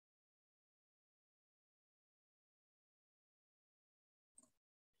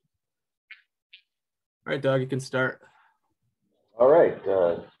All right, Doug, you can start. All right.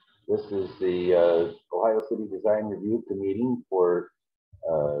 This is the Ohio City Design Review meeting for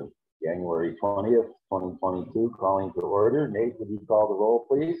January 20th, 2022. Calling to order. Nate, would you call the roll,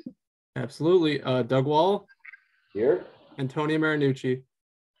 please? Absolutely. Doug Wall. Here. Antonia Marinucci.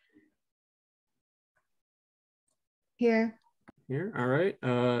 Here. Here. All right.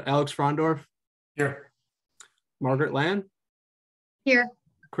 Alex Frondorf. Here. Margaret Land. Here.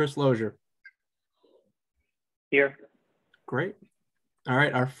 Chris Lozier. Here. Great. All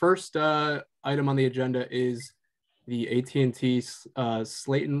right. Our first item on the agenda is the AT&T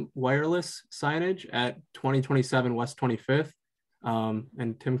Slayton wireless signage at 2027 West 25th.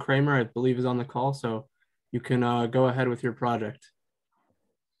 And Tim Kramer, I believe, is on the call, so you can go ahead with your project.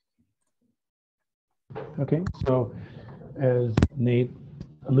 Okay, so as Nate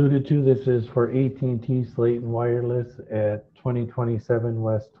alluded to, this is for AT&T Slayton Wireless at 2027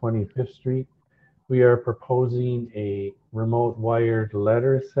 West 25th Street. We are proposing a remote wired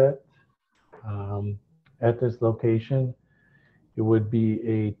letter set at this location. It would be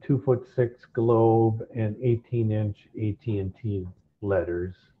a 2'6" globe and 18-inch AT&T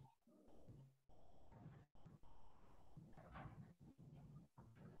letters.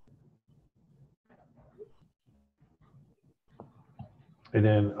 And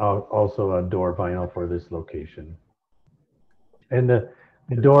then also a door vinyl for this location. And the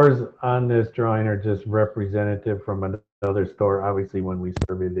doors on this drawing are just representative from another store. Obviously, when we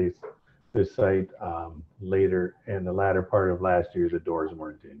surveyed this site later in the latter part of last year, the doors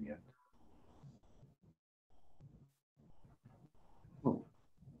weren't in yet.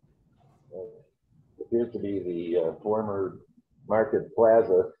 Appears to be the former Market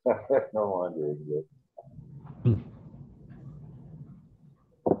Plaza. No longer exists.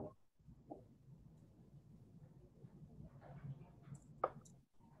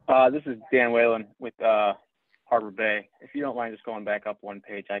 This is Dan Whalen with Harbor Bay. If you don't mind just going back up one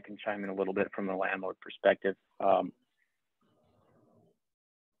page, I can chime in a little bit from the landlord perspective.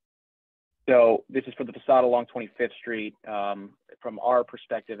 So this is for the facade along 25th Street. From our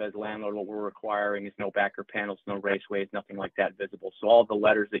perspective as landlord, what we're requiring is no backer panels, no raceways, nothing like that visible. So all of the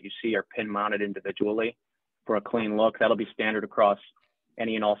letters that you see are pin mounted individually for a clean look. That'll be standard across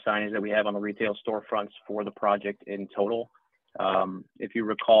any and all signage that we have on the retail storefronts for the project in total. If you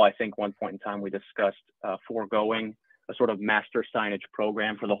recall, I think one point in time we discussed foregoing a sort of master signage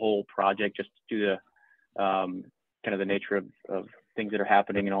program for the whole project, just due to kind of the nature of things that are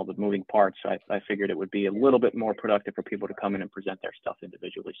happening and all the moving parts. So I figured it would be a little bit more productive for people to come in and present their stuff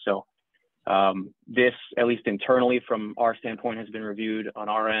individually. So this, at least internally from our standpoint, has been reviewed on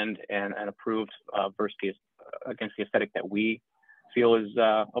our end and approved versus against the aesthetic that we feel is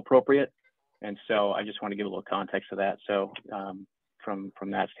appropriate. And so I just want to give a little context to that. So from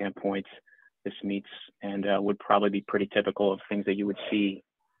that standpoint, this meets and would probably be pretty typical of things that you would see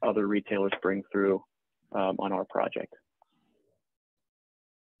other retailers bring through on our project.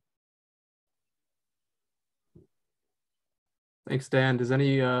 Thanks, Dan. Does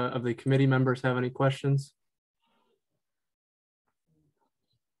any of the committee members have any questions?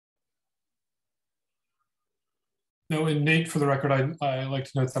 No, and Nate, for the record, I like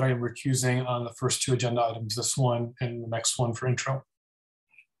to note that I am recusing on the first two agenda items, this one and the next one for intro.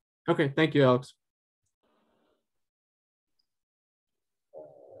 Okay, thank you, Alex.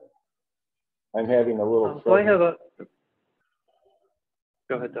 I'm having a little trouble. So I have a,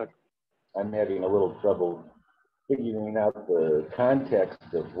 go ahead, Doug. I'm having a little trouble figuring out the context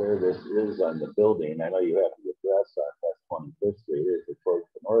of where this is on the building. I know you have the address on West 25th Street. Is it towards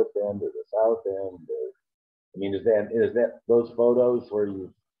the north end or the south end? Or, I mean, is that those photos where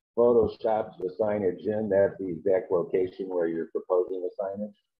you photoshopped the signage in? That's the exact location where you're proposing the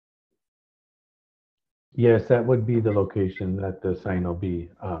signage? Yes, that would be the location that the sign will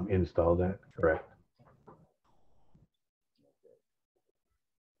be installed at, correct.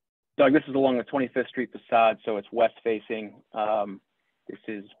 Doug, this is along the 25th Street facade, so it's west facing. This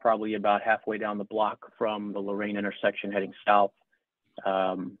is probably about halfway down the block from the Lorain intersection heading south.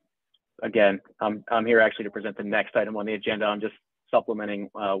 Again, I'm here actually to present the next item on the agenda. I'm just supplementing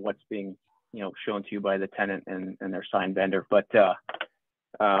what's being shown to you by the tenant and their sign vendor. But the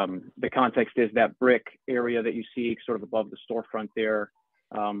context is that brick area that you see sort of above the storefront there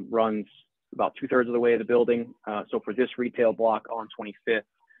runs about 2/3 of the way of the building. So for this retail block on 25th,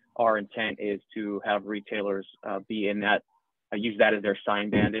 our intent is to have retailers be in that, use that as their sign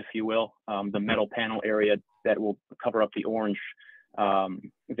band, if you will. The metal panel area that will cover up the orange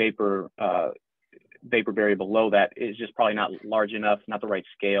vapor barrier below that is just probably not large enough, not the right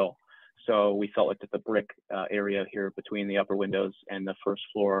scale. So we felt like that the brick area here between the upper windows and the first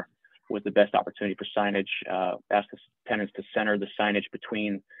floor was the best opportunity for signage. Asked the tenants to center the signage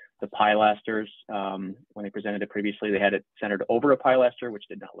between the pilasters. When they presented it previously, they had it centered over a pilaster, which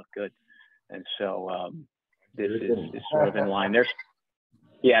did not look good. And so this is sort of in line. Their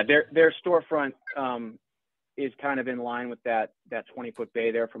storefront is kind of in line with that 20-foot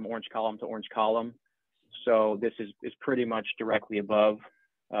bay there from orange column to orange column. So this is pretty much directly above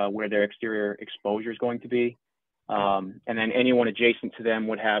where their exterior exposure is going to be. And then anyone adjacent to them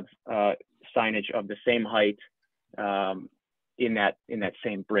would have signage of the same height in that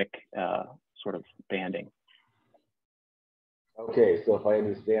same brick sort of banding. Okay, so if I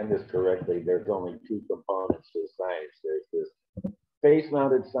understand this correctly, there's only two components to the signage. There's this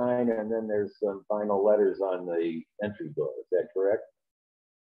face-mounted sign, and then there's some final letters on the entry door. Is that correct?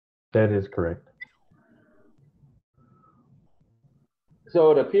 That is correct.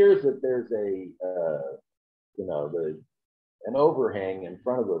 So it appears that there's an overhang in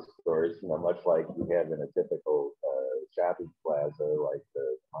front of those stores, much like you have in a typical shopping plaza, like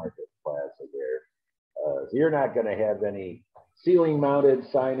the market plaza there. So you're not going to have any ceiling-mounted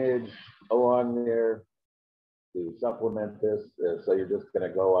signage along there to supplement this. So you're just going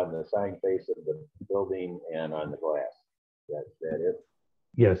to go on the sign face of the building and on the glass. Is that it?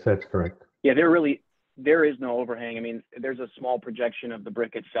 Yes, that's correct. Yeah, there is no overhang. I mean, there's a small projection of the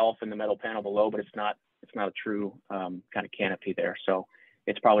brick itself and the metal panel below, but it's not a true kind of canopy there. So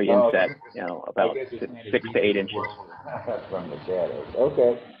it's probably inset, about 6 to 8 inches from the shadows.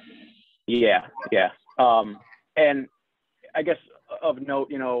 Okay. Yeah. And I guess of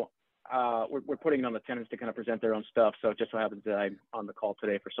note, we're putting it on the tenants to kind of present their own stuff. So it just so happens that I'm on the call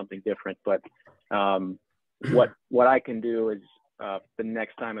today for something different. But what I can do is the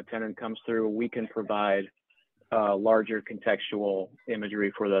next time a tenant comes through, we can provide larger contextual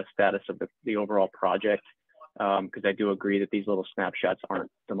imagery for the status of the overall project. Because I do agree that these little snapshots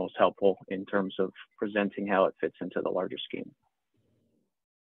aren't the most helpful in terms of presenting how it fits into the larger scheme.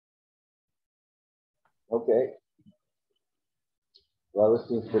 Okay. Well, this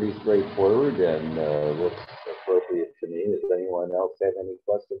seems pretty straightforward and looks appropriate to me. Does anyone else have any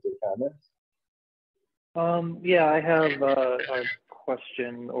questions or comments? Yeah, I have a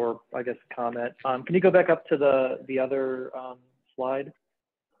question, or I guess comment. Can you go back up to the other slide?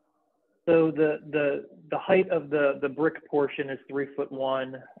 So the height of the brick portion is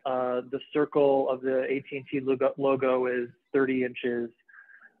 3'1". The circle of the AT&T logo is 30 inches,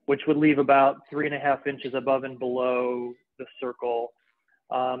 which would leave about 3.5 inches above and below the circle.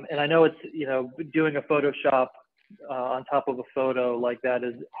 And I know it's, doing a Photoshop on top of a photo like that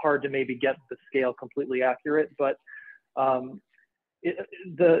is hard to maybe get the scale completely accurate, but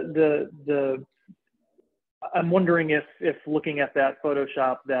I'm wondering if looking at that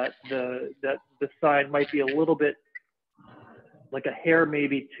Photoshop that the sign might be a little bit like a hair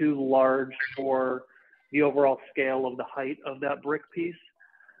maybe too large for the overall scale of the height of that brick piece.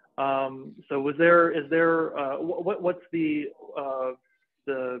 So what's the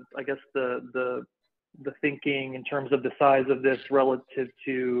thinking in terms of the size of this relative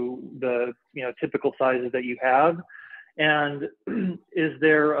to the typical sizes that you have? And is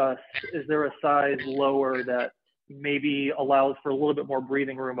there a size lower that maybe allows for a little bit more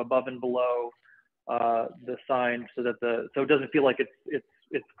breathing room above and below the sign, so that so it doesn't feel like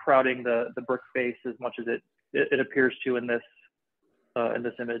it's crowding the brick face as much as it appears to in this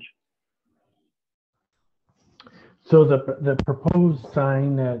image? So the proposed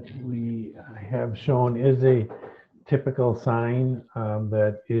sign that we have shown is a typical sign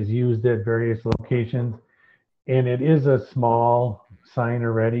that is used at various locations. And it is a small sign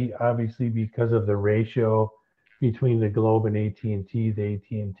already, obviously, because of the ratio between the globe and AT&T. The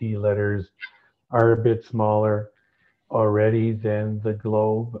AT&T letters are a bit smaller already than the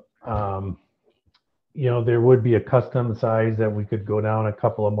globe. There would be a custom size that we could go down a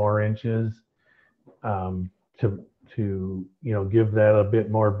couple of more inches to give that a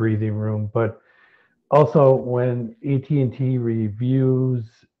bit more breathing room. But also, when AT&T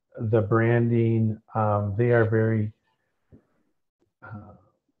reviews the branding, they are very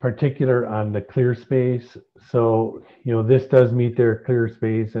particular on the clear space. So, this does meet their clear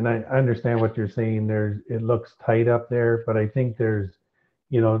space. And I understand what you're saying. It looks tight up there, but I think there's,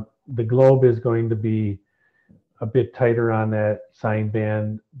 the globe is going to be a bit tighter on that sign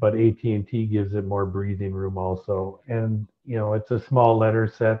band, but AT&T gives it more breathing room also. And, it's a small letter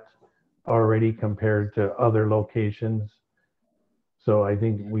set already compared to other locations. So I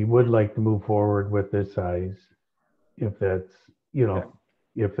think we would like to move forward with this size, if that's,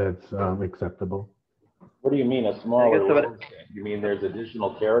 if that's acceptable. What do you mean a smaller letter set? You mean there's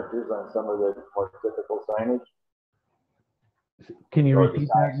additional characters on some of the more typical signage? Can you or the repeat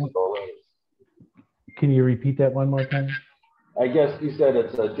size that? of balloons. Can you repeat that one more time? I guess you said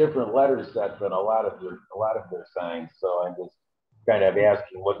it's a different letter set than a lot of their signs. So I'm just kind of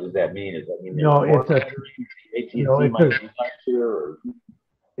asking, what does that mean? Does that mean No, it's a AT&T no, might be here, or?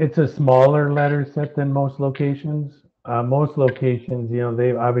 It's a smaller letter set than most locations. Most locations,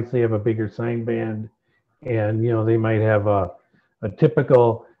 they obviously have a bigger sign band, and they might have a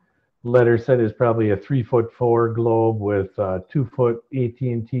typical letter set is probably a 3'4" globe with 2-foot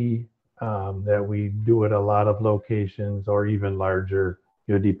AT&T that we do at a lot of locations, or even larger,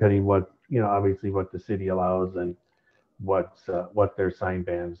 depending what obviously what the city allows and what their sign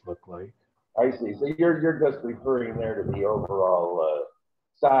bands look like. I see. So you're just referring there to the overall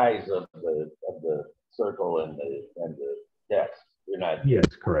size of the circle and the text. You're not. Yes,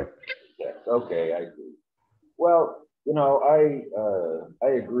 correct. Text. Okay, I see. Well, I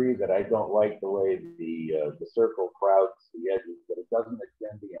agree that I don't like the way the circle crowds the edges, but it doesn't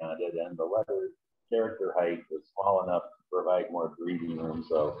extend beyond it, and the letter character height is small enough to provide more breathing room.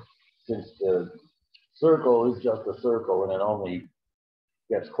 So since the circle is just a circle and it only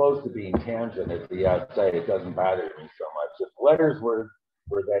gets close to being tangent at the outside, it doesn't bother me so much. If letters were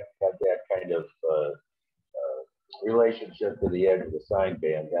that had that kind of relationship to the edge of the sign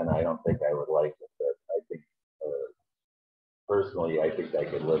band, then I don't think I would like it. But I think personally, I think I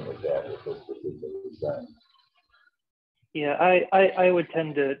could live with that with this particular design. Yeah, I would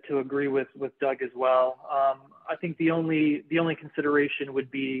tend to agree with Doug as well. I think the only consideration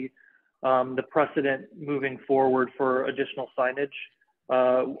would be the precedent moving forward for additional signage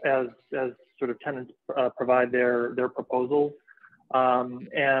as sort of tenants provide their proposals.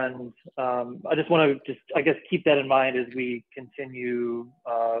 And I just want to I guess keep that in mind as we continue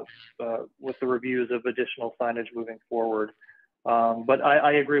with the reviews of additional signage moving forward. But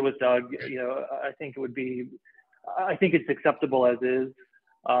I agree with Doug. I think it's acceptable as is,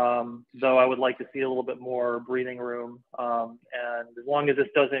 though I would like to see a little bit more breathing room. And as long as this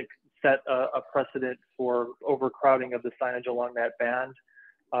doesn't set a precedent for overcrowding of the signage along that band,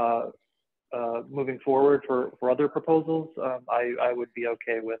 moving forward for other proposals, I would be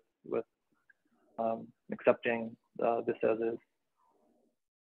okay with accepting this as is.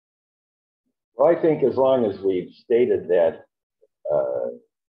 Well, I think as long as we've stated that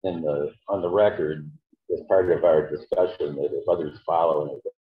on the record as part of our discussion, that if others follow and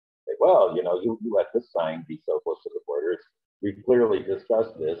say, well, you let this sign be so close to the borders, we clearly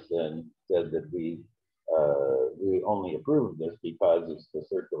discussed this and said that we only approve of this because it's the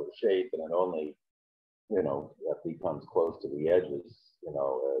circular shape and it only, that becomes close to the edges, at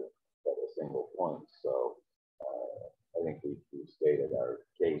a single point. So I think we've stated our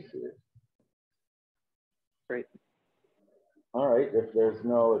case here. Great. All right, if there's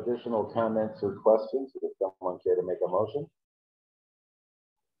no additional comments or questions, would someone care to make a motion?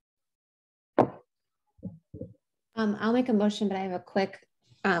 I'll make a motion, but I have a quick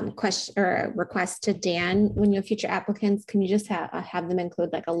question or a request to Dan. When you have future applicants, can you just have them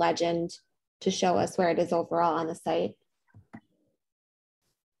include like a legend to show us where it is overall on the site?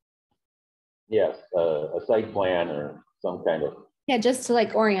 Yes, a site plan or some kind of. Yeah, just to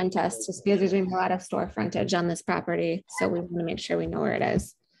like orient us, just because there's going to be a lot of store frontage on this property. So we want to make sure we know where it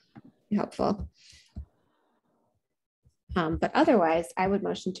is. Be helpful. But otherwise, I would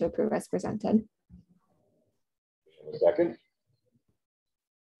motion to approve as presented. A second?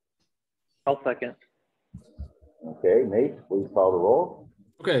 I'll second. Okay, Nate, please call the roll.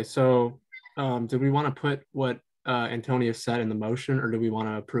 Okay, so do we want to put what Antonia said in the motion, or do we want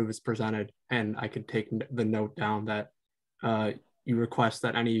to approve as presented? And I could take the note down that you request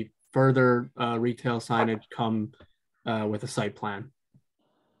that any further retail signage come with a site plan.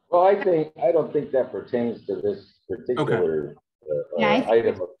 Well, I don't think that pertains to this particular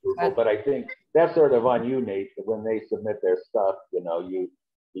item of approval, but I think that's sort of on you, Nate. When they submit their stuff, you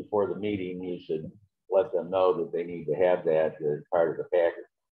before the meeting, you should let them know that they need to have that as part of the package.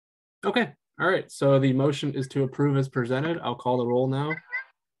 Okay, all right. So the motion is to approve as presented. I'll call the roll now.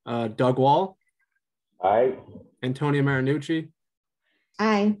 Doug Wall. Aye. Antonia Marinucci.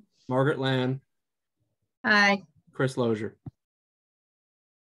 Aye. Margaret Land. Aye. Chris Lozier.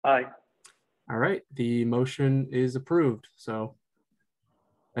 Aye. All right, the motion is approved. So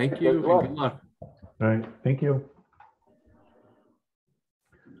thank you and good luck. All right, thank you.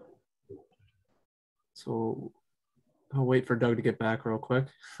 So I'll wait for Doug to get back real quick.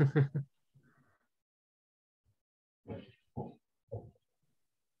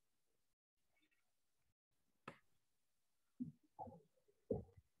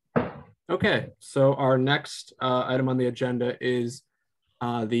 Okay, so our next item on the agenda is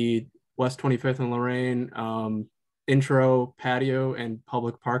the West 25th and Lorain intro patio and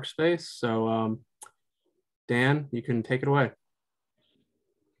public park space. So Dan, you can take it away.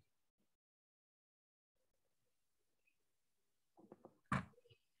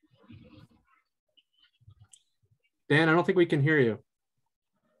 Dan, I don't think we can hear you.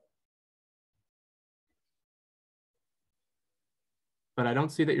 But I don't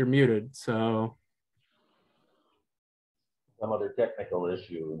see that you're muted, so. Some other technical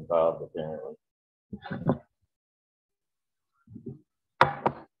issue involved, apparently.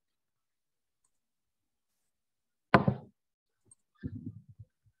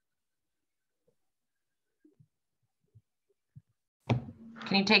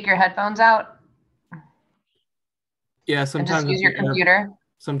 Can you take your headphones out? Yeah, And sometimes just use your computer?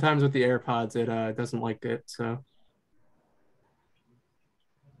 Sometimes with the AirPods, it doesn't like it, so.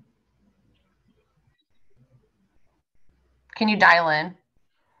 Can you dial in?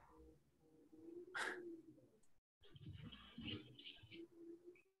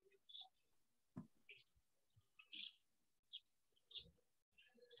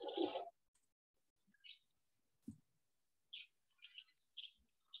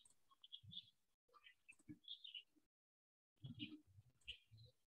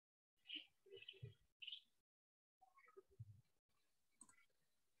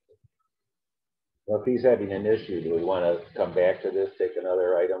 Well, if he's having an issue, do we want to come back to this, take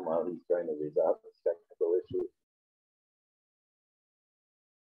another item while he's trying to resolve this technical issue?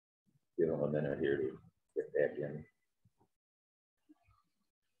 Give him a minute here to get back in.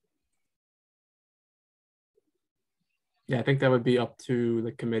 Yeah, I think that would be up to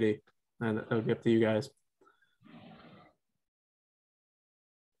the committee, and that would be up to you guys.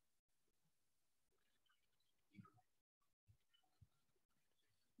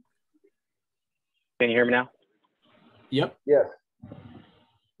 Can you hear me now? Yep. Yes.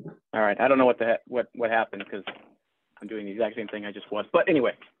 All right. I don't know what happened because I'm doing the exact same thing I just was. But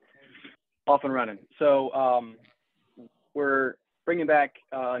anyway, off and running. So we're bringing back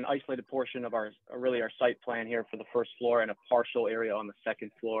an isolated portion of our site plan here for the first floor and a partial area on the second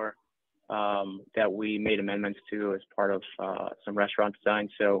floor that we made amendments to as part of some restaurant design.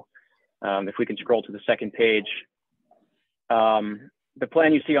 So if we can scroll to the second page. The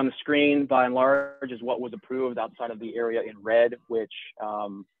plan you see on the screen, by and large, is what was approved outside of the area in red, which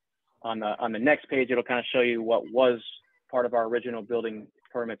on the next page, it'll kind of show you what was part of our original building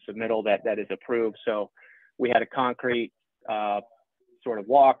permit submittal that is approved. So we had a concrete sort of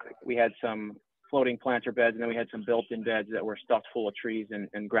walk. We had some floating planter beds, and then we had some built-in beds that were stuffed full of trees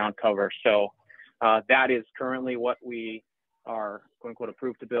and ground cover. So that is currently what we are, quote unquote,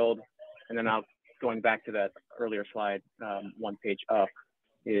 approved to build. And then going back to that earlier slide, one page up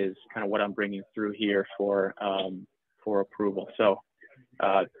is kind of what I'm bringing through here for approval. So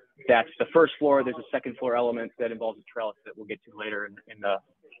that's the first floor. There's a second floor element that involves a trellis that we'll get to later in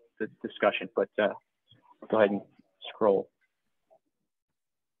the discussion, but go ahead and scroll.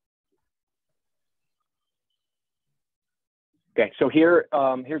 Okay, so here's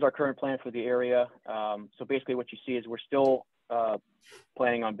our current plan for the area. So basically what you see is we're still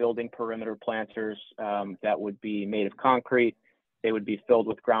planning on building perimeter planters that would be made of concrete. They would be filled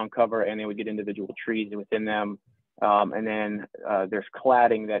with ground cover, and they would get individual trees within them. And then there's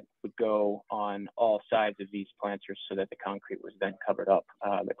cladding that would go on all sides of these planters so that the concrete was then covered up.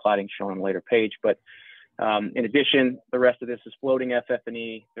 The cladding shown on a later page. But in addition, the rest of this is floating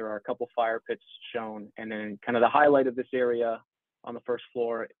FF&E. There are a couple fire pits shown. And then kind of the highlight of this area on the first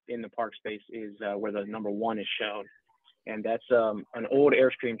floor in the park space is where the number 1 is shown. And that's an old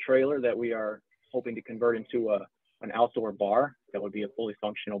Airstream trailer that we are hoping to convert into an outdoor bar that would be a fully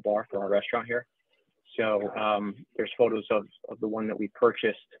functional bar for our restaurant here. So there's photos of the one that we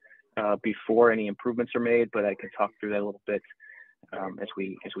purchased before any improvements are made, but I can talk through that a little bit as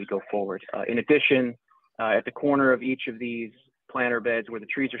we go forward. In addition, at the corner of each of these planter beds where the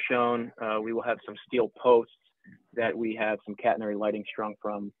trees are shown, we will have some steel posts that we have some catenary lighting strung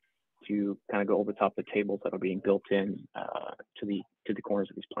from to kind of go over top the tables that are being built in to the corners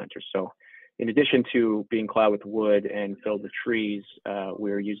of these planters. So in addition to being clad with wood and filled with trees,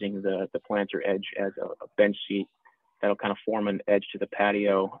 we're using the planter edge as a bench seat that'll kind of form an edge to the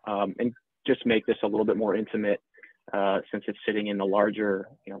patio and just make this a little bit more intimate since it's sitting in the larger,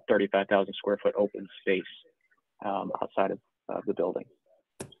 35,000 square foot open space outside of the building.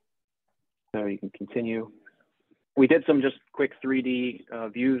 So you can continue. We did some just quick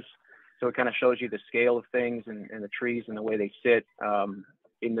 3D views. So it kind of shows you the scale of things and the trees and the way they sit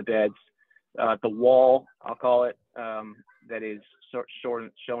in the beds. The wall, I'll call it, that is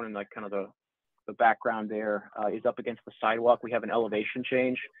shown in like kind of the background there is up against the sidewalk. We have an elevation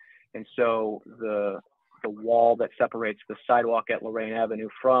change. And so the wall that separates the sidewalk at Lorain Avenue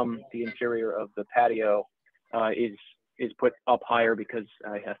from the interior of the patio is put up higher because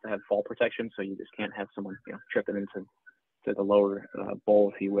it has to have fall protection. So you just can't have someone tripping into the lower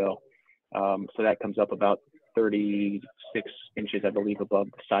bowl, if you will. So that comes up about 36 inches, I believe, above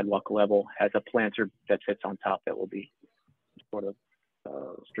the sidewalk level. Has a planter that sits on top that will be sort of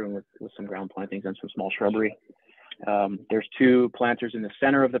strewn with some ground plantings and some small shrubbery. There's 2 planters in the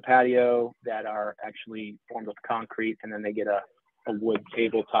center of the patio that are actually formed with concrete, and then they get a wood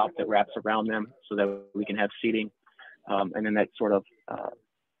tabletop that wraps around them so that we can have seating. And then that sort of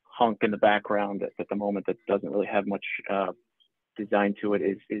hunk in the background at the moment that doesn't really have much design to it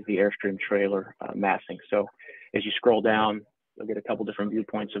is the Airstream trailer massing. So as you scroll down, you'll get a couple different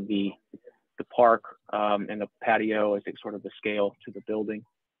viewpoints of the park and the patio as it's sort of the scale to the building.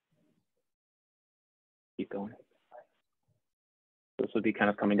 Keep going. This would be kind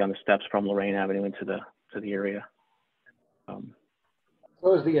of coming down the steps from Lorain Avenue into the area.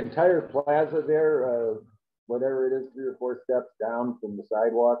 So is the entire plaza there, whatever it is, 3 or 4 steps down from the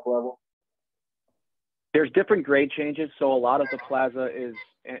sidewalk level? There's different grade changes. So a lot of the plaza is,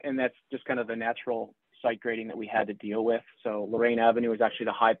 and that's just kind of the natural site grading that we had to deal with. So Lorain Avenue is actually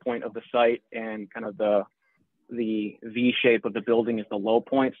the high point of the site, and kind of the V shape of the building is the low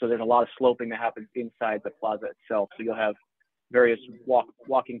point. So there's a lot of sloping that happens inside the plaza itself. So you'll have various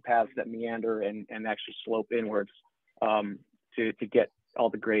walking paths that meander and actually slope inwards to get all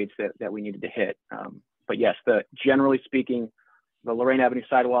the grades that we needed to hit. But yes, generally speaking, the Lorain Avenue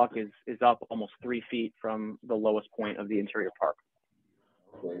sidewalk is up almost 3 feet from the lowest point of the interior park.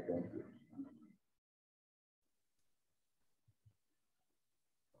 Okay, thank you.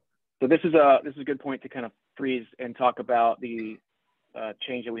 So this is a good point to kind of freeze and talk about the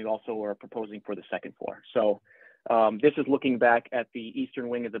change that we also are proposing for the second floor. So this is looking back at the eastern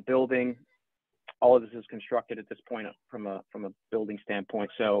wing of the building. All of this is constructed at this point from a building standpoint.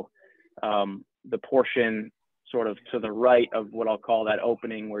 So the portion sort of to the right of what I'll call that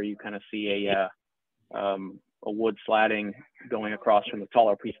opening, where you kind of see a wood slatting going across from the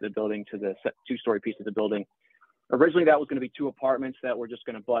taller piece of the building to the 2-story piece of the building. Originally, that was going to be 2 apartments that were just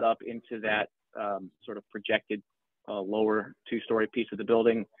going to butt up into that sort of projected lower 2-story piece of the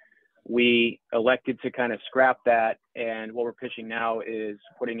building. We elected to kind of scrap that, and what we're pitching now is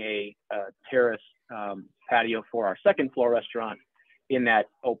putting a terrace patio for our second floor restaurant in that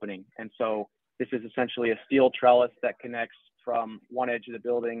opening. And so this is essentially a steel trellis that connects from one edge of the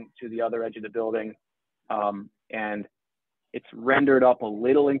building to the other edge of the building. And it's rendered up a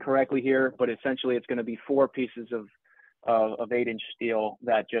little incorrectly here, but essentially it's going to be 4 pieces of 8-inch steel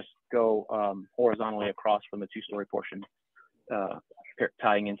that just go horizontally across from the 2-story portion,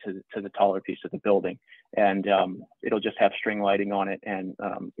 tying into the taller piece of the building. And it'll just have string lighting on it and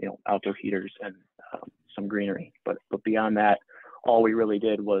outdoor heaters and some greenery. But beyond that, all we really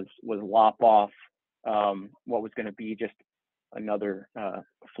did was lop off what was going to be just another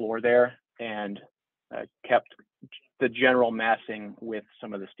floor there, and kept the general massing with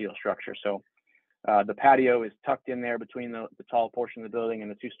some of the steel structure. So the patio is tucked in there between the tall portion of the building and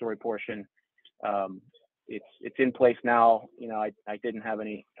the 2-story portion. It's in place now. I didn't have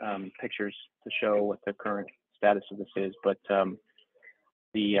any pictures to show what the current status of this is, but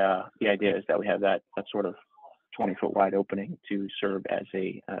the idea is that we have that sort of 20-foot wide opening to serve as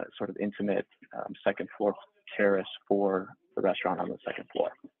a sort of intimate second floor terrace for the restaurant on the second floor.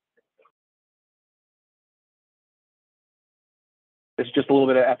 This is just a little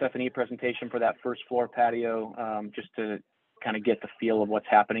bit of FF&E presentation for that first floor patio, just to kind of get the feel of what's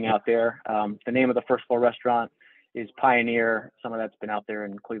happening out there. The name of the first floor restaurant is Pioneer. Some of that's been out there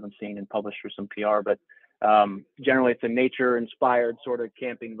in Cleveland scene and published for some PR, but generally it's a nature inspired sort of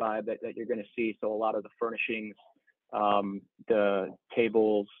camping vibe that you're going to see. So a lot of the furnishings, the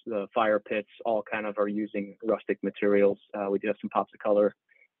tables, the fire pits, all kind of are using rustic materials. We do have some pops of color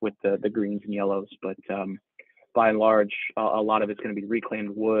with the greens and yellows, but by and large, a lot of it's going to be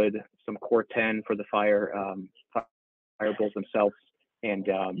reclaimed wood, some Corten for the fire bowls themselves, and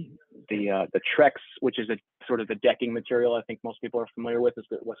the Trex, which is a sort of the decking material I think most people are familiar with, is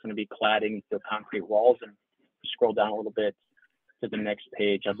what's going to be cladding the concrete walls. And scroll down a little bit to the next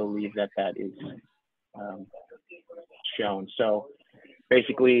page, I believe that is shown. So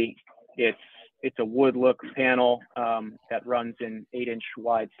basically, it's a wood look panel that runs in 8-inch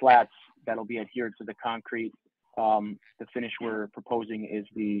wide slats that'll be adhered to the concrete. The finish we're proposing is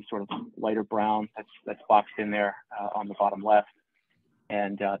the sort of lighter brown that's boxed in there on the bottom left,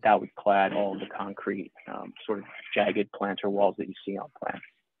 and that would clad all the concrete sort of jagged planter walls that you see on plan.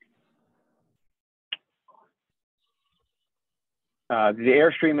 The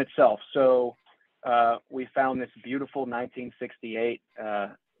Airstream itself. So we found this beautiful 1968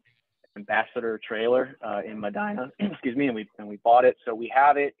 Ambassador trailer in Medina, excuse me, and we bought it. So we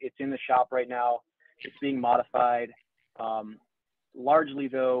have it. It's in the shop right now. It's being modified. Largely,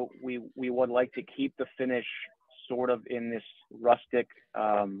 though, we would like to keep the finish sort of in this rustic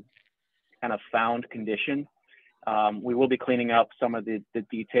kind of found condition. We will be cleaning up some of the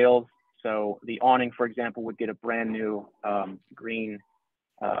details. So the awning, for example, would get a brand new green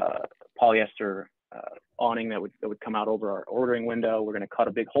polyester awning that would come out over our ordering window. We're going to cut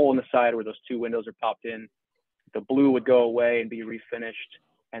a big hole in the side where those two windows are popped in. The blue would go away and be refinished.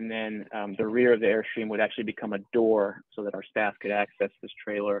 And then the rear of the Airstream would actually become a door so that our staff could access this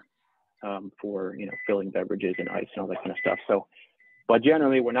trailer for, you know, filling beverages and ice and all that kind of stuff. So, but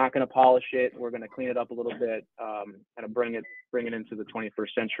generally, we're not going to polish it. We're going to clean it up a little bit, kind of bring it into the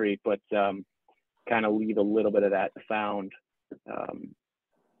 21st century, but kind of leave a little bit of that found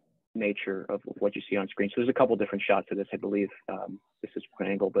nature of what you see on screen. So there's a couple different shots of this, I believe. This is one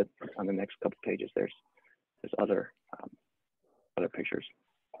angle, but on the next couple pages, there's other pictures.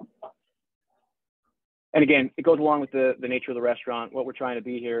 And again, it goes along with the nature of the restaurant. What we're trying to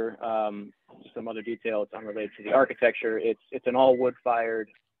be here, some other details unrelated to the architecture. It's an all wood fired,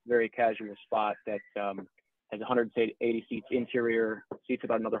 very casual spot that has 180 seats interior, seats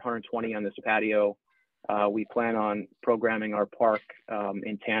about another 120 on this patio. We plan on programming our park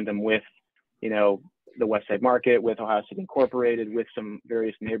in tandem with, you know, the West Side Market, with Ohio City Incorporated, with some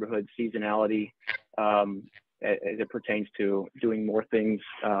various neighborhood seasonality as it pertains to doing more things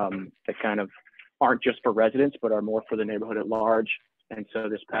that kind of aren't just for residents, but are more for the neighborhood at large. And so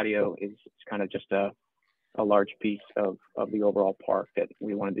this patio is kind of just a large piece of the overall park that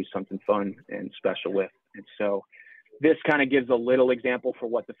we want to do something fun and special with. And so this kind of gives a little example for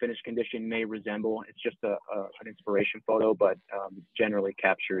what the finished condition may resemble. It's just an inspiration photo, but generally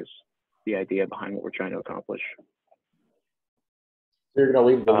captures the idea behind what we're trying to accomplish. You're going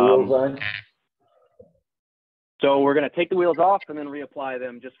to leave the wheels on? So we're going to take the wheels off and then reapply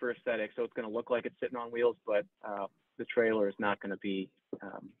them just for aesthetics. So it's going to look like it's sitting on wheels, but the trailer is not going to be. It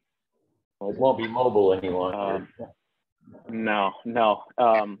won't be mobile any longer. No.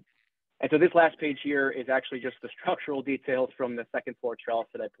 And so this last page here is actually just the structural details from the second floor trellis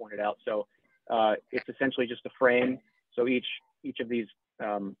that I pointed out. So it's essentially just a frame. So each of these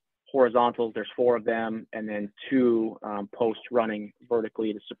horizontals, there's 4 of them, and then 2 posts running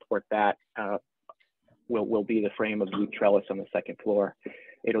vertically to support that will be the frame of the trellis on the second floor.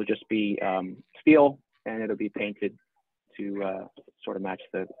 It'll just be steel, and it'll be painted to sort of match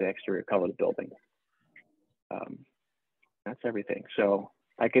the exterior color of the building. That's everything. So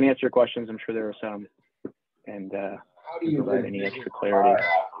I can answer your questions. I'm sure there are some, and how do you provide any extra clarity?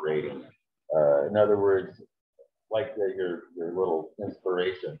 Operating? In other words, like your little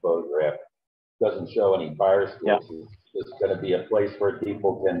inspiration photograph doesn't show any bar stools. Yeah. It's just going to be a place where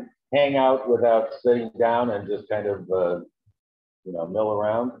people can hang out without sitting down and just kind of mill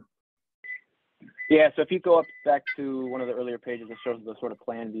around. Yeah, so if you go up back to one of the earlier pages, it shows the sort of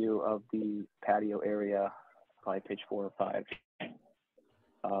plan view of the patio area, probably page 4 or 5.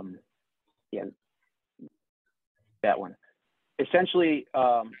 Yeah, that one. Essentially,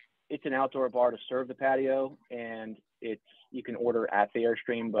 it's an outdoor bar to serve the patio, and you can order at the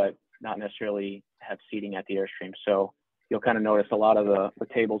Airstream, but not necessarily have seating at the Airstream. So you'll kind of notice a lot of the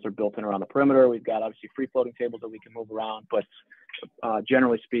tables are built in around the perimeter. We've got obviously free floating tables that we can move around, but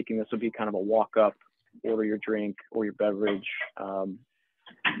generally speaking, this will be kind of a walk up, order your drink or your beverage, and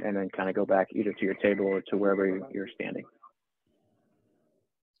then kind of go back either to your table or to wherever you're standing.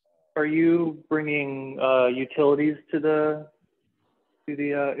 Are you bringing utilities to the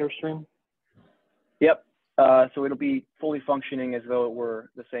Airstream? Yep. So it'll be fully functioning as though it were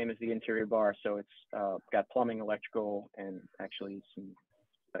the same as the interior bar. So it's got plumbing, electrical, and actually some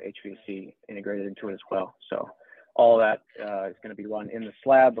HVAC integrated into it as well. So all of that is going to be run in the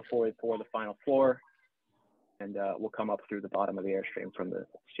slab before we pour the final floor, and we'll come up through the bottom of the Airstream from the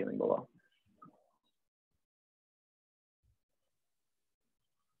ceiling below.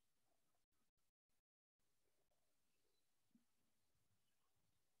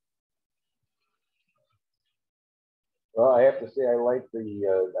 Well, I have to say I like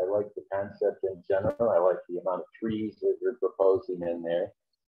the concept in general. I like the amount of trees that you're proposing in there.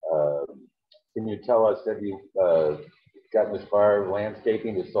 Can you tell us, have you gotten as far as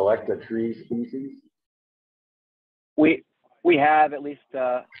landscaping to select a tree species? We have, at least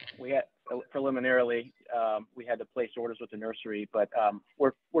we had preliminarily we had to place orders with the nursery, but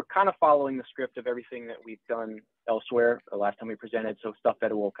we're kind of following the script of everything that we've done elsewhere the last time we presented. So stuff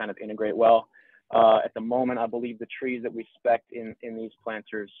that will kind of integrate well. At the moment, I believe the trees that we spec'd in these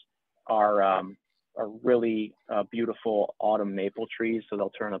planters are really beautiful autumn maple trees, so they'll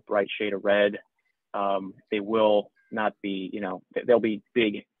turn a bright shade of red. They will not be, they'll be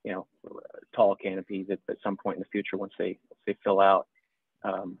big, tall canopies at some point in the future once they fill out,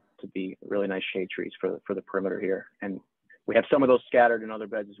 to be really nice shade trees for the perimeter here. And we have some of those scattered in other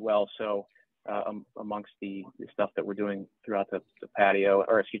beds as well. So amongst the stuff that we're doing throughout the patio,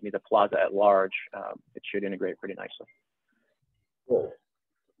 or excuse me, the plaza at large, it should integrate pretty nicely. Good.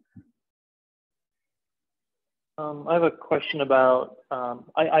 I have a question about,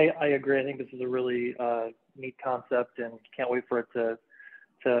 I agree. I think this is a really neat concept and can't wait for it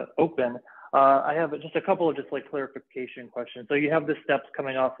to open. I have just a couple of clarification questions. So you have the steps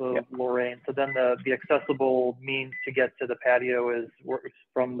coming off of Lorain. So then the accessible means to get to the patio is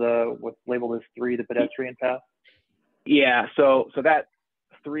from what's labeled as 3, the pedestrian path? Yeah, so that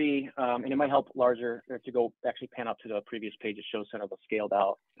 3, and it might help larger to go actually pan up to the previous page. It shows kind of a scaled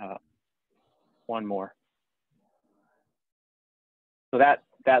out one more. So that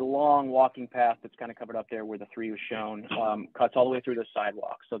long walking path that's kind of covered up there where the 3 was shown cuts all the way through the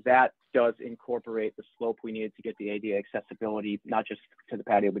sidewalk. So that does incorporate the slope we needed to get the ADA accessibility, not just to the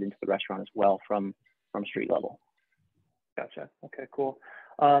patio, but into the restaurant as well from street level. Gotcha. Okay, cool.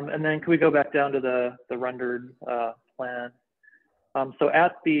 And then can we go back down to the rendered plan? So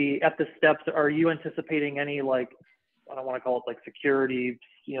at the steps, are you anticipating any, I don't want to call it security,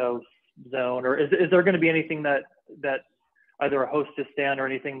 zone, or is there going to be anything that either a hostess stand or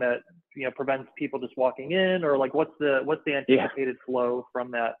anything that prevents people just walking in, or what's the anticipated flow from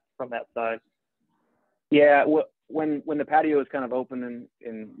that side? Yeah, when the patio is kind of open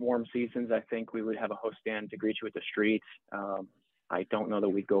in warm seasons, I think we would have a host stand to greet you at the street. I don't know that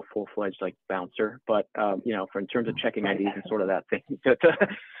we'd go full-fledged bouncer, but for in terms of checking IDs and sort of that thing.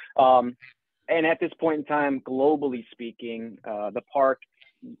 And at this point in time, globally speaking, the park,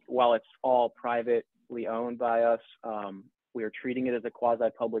 while it's all privately owned by us, we are treating it as a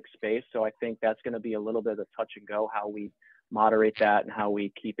quasi-public space. So I think that's going to be a little bit of a touch and go, how we moderate that and how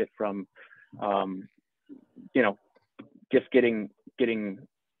we keep it from, just getting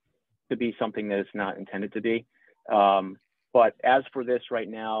to be something that it's not intended to be. But as for this right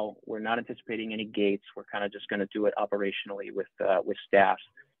now, we're not anticipating any gates. We're kind of just going to do it operationally with staff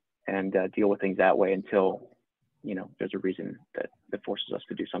and deal with things that way until, there's a reason that forces us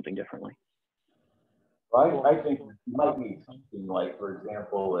to do something differently. Well, I think you might need something like, for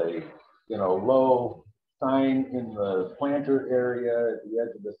example, a low sign in the planter area at the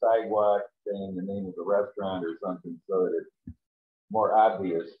edge of the sidewalk saying the name of the restaurant or something, so that it's more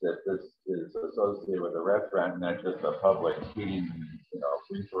obvious that this is associated with a restaurant and not just a public eating,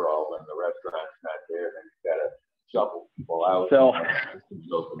 free for all when the restaurant's not there. Then you've got to shuffle people out. So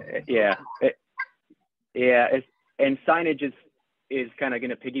and signage is kind of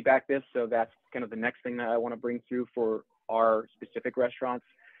going to piggyback this. So that's kind of the next thing that I want to bring through for our specific restaurants.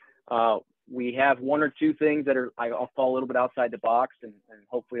 We have 1 or 2 things that I'll fall a little bit outside the box and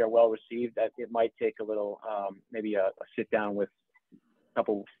hopefully are well received. That it might take a little, maybe a sit down with a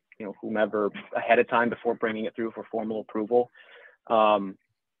couple, whomever ahead of time before bringing it through for formal approval.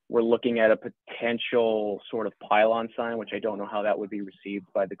 We're looking at a potential sort of pylon sign, which I don't know how that would be received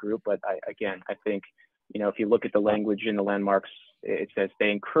by the group. But I think, if you look at the language in the landmarks, it says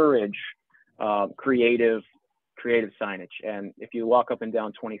they encourage creative signage. And if you walk up and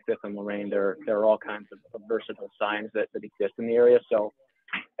down 25th and Lorain, there are all kinds of versatile signs that exist in the area. So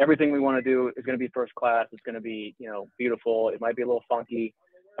everything we want to do is going to be first class. It's going to be, beautiful. It might be a little funky,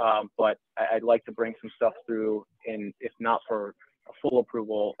 but I'd like to bring some stuff through, and if not for a full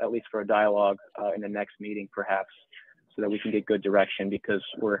approval, at least for a dialogue in the next meeting, perhaps, so that we can get good direction, because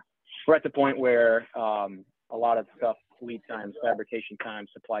we're at the point where a lot of stuff, lead times, fabrication times,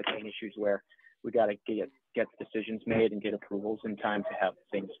 supply chain issues, where we got to get decisions made and get approvals in time to have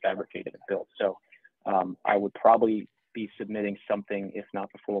things fabricated and built. So I would probably be submitting something, if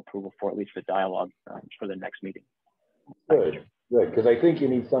not the full approval, for at least a dialogue for the next meeting. Good, because I think you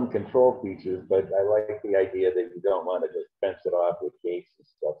need some control features, but I like the idea that you don't want to just fence it off with gates and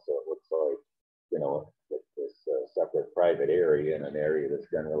stuff, so it looks like, this separate private area in an area that's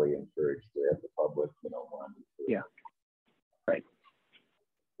generally encouraged to have the public, want to. Yeah, right.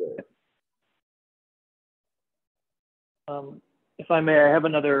 Good. If I may, I have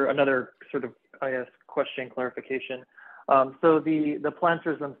another sort of, question clarification. So the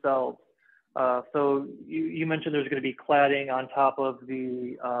planters themselves. So you mentioned there's going to be cladding on top of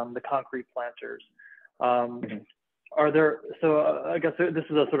the concrete planters. Are there? So I guess this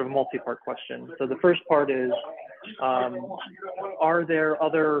is a sort of multi-part question. So the first part is, are there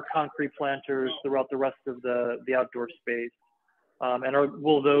other concrete planters throughout the rest of the outdoor space?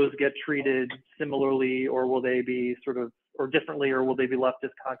 Will those get treated similarly, or will they be sort of, or differently, or will they be left as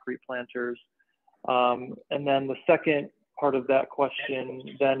concrete planters? And then the second part of that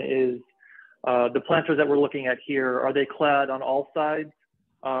question then is, the planters that we're looking at here, are they clad on all sides?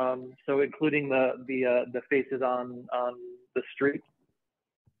 So including the faces on the street?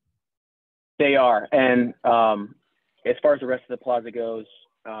 They are. And as far as the rest of the plaza goes,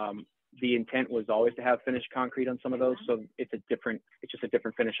 the intent was always to have finished concrete on some of those. So it's just a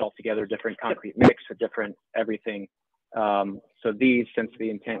different finish altogether, different concrete mix, a different everything. So these, since the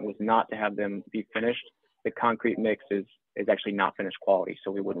intent was not to have them be finished, the concrete mix is actually not finished quality.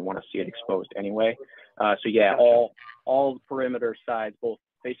 So we wouldn't want to see it exposed anyway. So yeah, all perimeter sides, both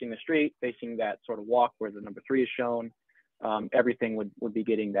facing the street, facing that sort of walk where the number 3 is shown, everything would be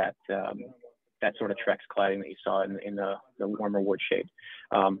getting that that sort of Trex cladding that you saw in the warmer wood shade.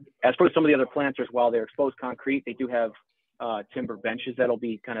 As for some of the other planters, while they're exposed concrete, they do have timber benches that'll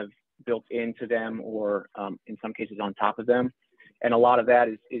be kind of built into them, or in some cases on top of them. And a lot of that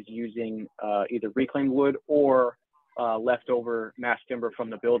is using either reclaimed wood or leftover mass timber from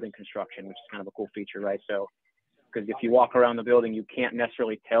the building construction, which is kind of a cool feature, right? So, because if you walk around the building, you can't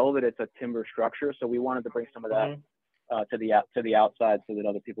necessarily tell that it's a timber structure. So we wanted to bring some of that to the outside so that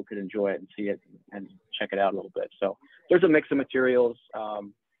other people could enjoy it and see it and check it out a little bit. So there's a mix of materials.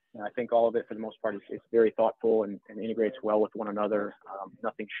 I think all of it, for the most part, is very thoughtful and integrates well with one another.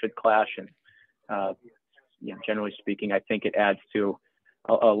 Nothing should clash. And generally speaking, I think it adds to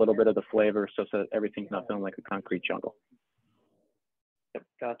a little bit of the flavor, so everything's not feeling like a concrete jungle. Yep,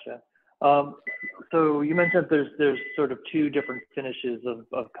 gotcha. So you mentioned there's sort of 2 different finishes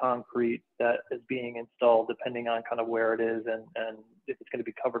of concrete that is being installed depending on kind of where it is and if it's going to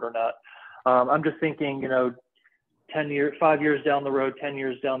be covered or not. I'm just thinking, 5 years down the road, 10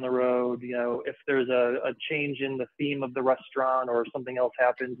 years down the road, if there's a change in the theme of the restaurant or something else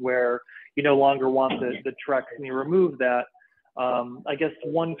happens where you no longer want the Trex and you remove that, I guess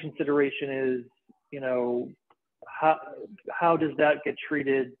one consideration is, how does that get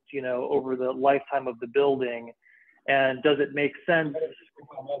treated, over the lifetime of the building? And does it make sense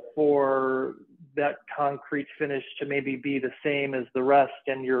for that concrete finish to maybe be the same as the rest,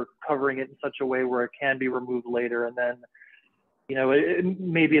 and you're covering it in such a way where it can be removed later? And then,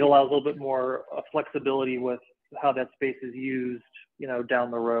 maybe it allows a little bit more flexibility with how that space is used,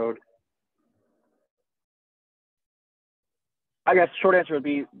 down the road. I guess short answer would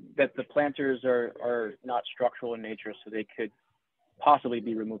be that the planters are not structural in nature, so they could possibly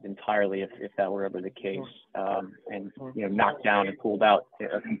be removed entirely if that were ever the case, and knocked down and pulled out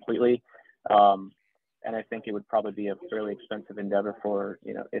completely. And I think it would probably be a fairly expensive endeavor for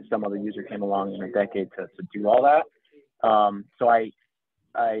if some other user came along in a decade to do all that. So I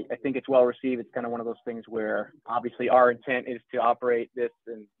think it's well received. It's kind of one of those things where obviously our intent is to operate this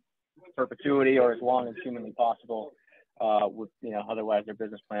in perpetuity or as long as humanly possible. With otherwise their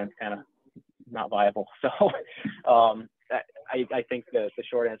business plan's kind of not viable. So I think the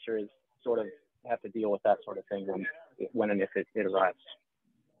short answer is sort of have to deal with that sort of thing when and if it arrives.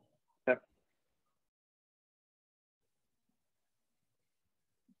 Yep.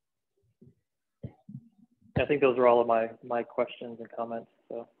 I think those are all of my questions and comments.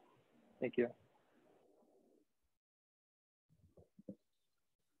 So thank you.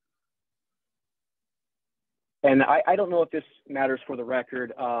 And I don't know if this matters for the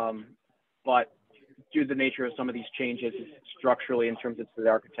record, but due to the nature of some of these changes structurally in terms of the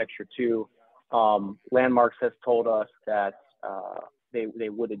architecture too, Landmarks has told us that they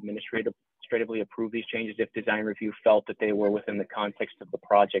would administratively approve these changes if design review felt that they were within the context of the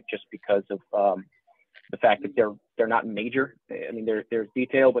project, just because of the fact that they're not major. I mean, there's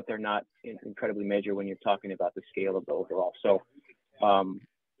detail, but they're not incredibly major when you're talking about the scale of the overall. So.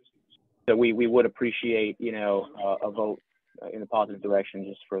 So we would appreciate, a vote in a positive direction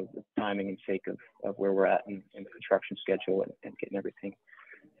just for the timing and sake of where we're at in the construction schedule and getting everything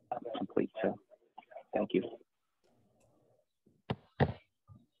complete. So thank you.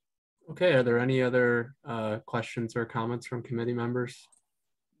 Okay, are there any other questions or comments from committee members?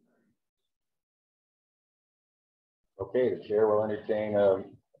 Okay, the chair will entertain a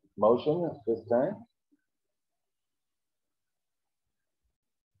motion at this time.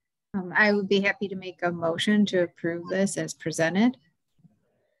 I would be happy to make a motion to approve this as presented.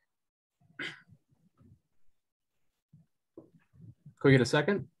 Could we get a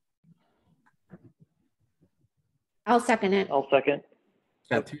second? I'll second it. I'll second.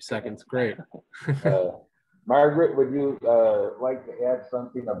 Got 2 seconds. Great. Margaret, would you like to add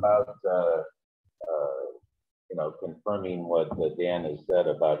something about confirming what Dan has said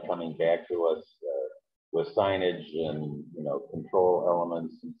about coming back to us with signage and, you know, control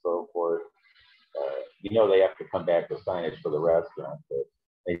elements and so forth. You know, they have to come back with signage for the restaurant, but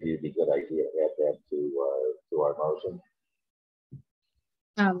maybe it'd be a good idea to add that to our motion.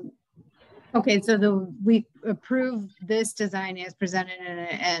 Okay, so we approve this design as presented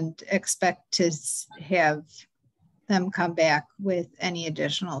and expect to have them come back with any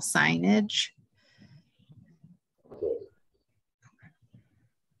additional signage. Okay.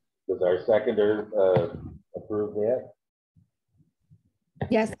 Does our seconder approve that?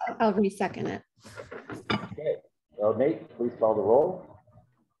 Yes, I'll re-second it. Okay. Well, Nate, please call the roll.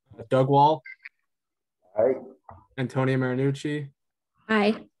 Doug Wall, Aye. Antonia Marinucci,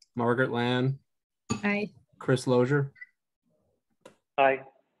 Aye. Margaret Land, Aye. Chris Lozier. Aye.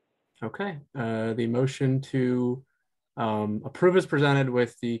 Okay, the motion to approve is presented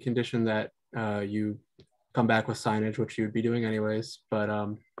with the condition that you come back with signage, which you'd be doing anyways, but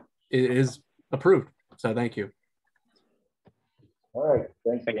it is approved. So thank you. All right.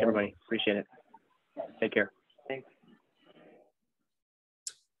 Thanks. Thank you, everybody. Appreciate it. Take care. Thanks.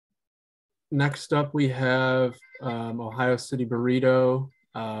 Next up, we have Ohio City Burrito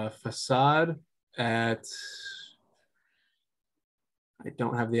Façade at, I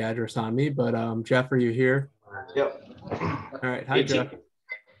don't have the address on me, but Jeff, are you here? Yep. All right. Hi, Jeff.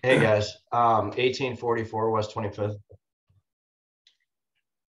 Hey, guys. 1844 West 25th.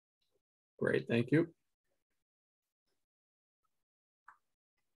 Great. Thank you.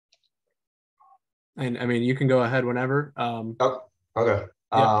 And I mean, you can go ahead whenever. Oh, okay.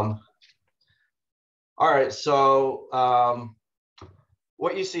 Yeah. All right. So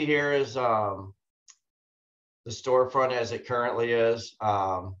what you see here is the storefront as it currently is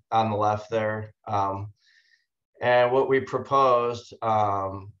on the left there. And what we proposed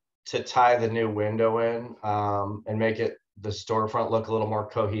to tie the new window in and make it the storefront look a little more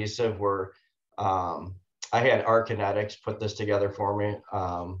cohesive, were I had Arkinetics put this together for me.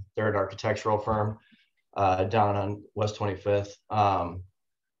 They're an architectural firm down on West 25th.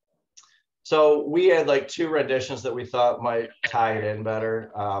 So we had like two renditions that we thought might tie it in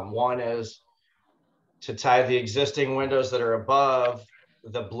better. One is to tie the existing windows that are above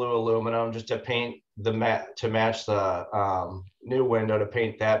the blue aluminum, just to paint the to match the new window, to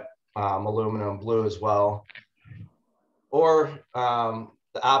paint that aluminum blue as well. Or the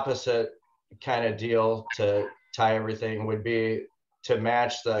opposite kind of deal to tie everything would be to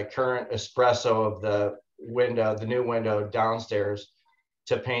match the current espresso of the window, the new window downstairs,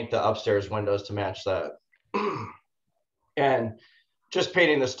 to paint the upstairs windows to match that. And just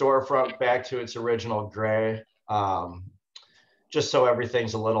painting the storefront back to its original gray, just so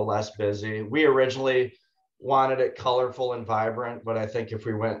everything's a little less busy. We originally wanted it colorful and vibrant, but I think if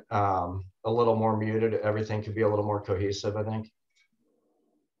we went a little more muted, everything could be a little more cohesive, I think.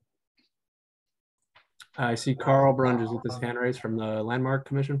 I see Carl Brunges with his hand raised from the Landmark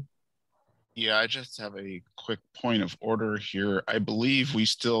Commission. Yeah, I just have a quick point of order here. I believe we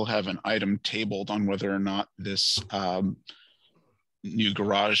still have an item tabled on whether or not this new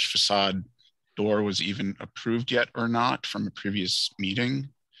garage facade door was even approved yet or not from a previous meeting.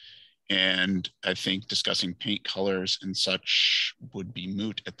 And I think discussing paint colors and such would be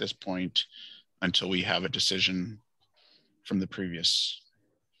moot at this point until we have a decision from the previous.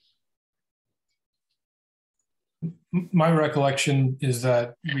 My recollection is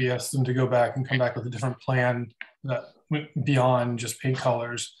that we asked them to go back and come back with a different plan that went beyond just paint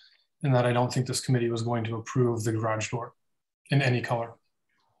colors, and that I don't think this committee was going to approve the garage door in any color.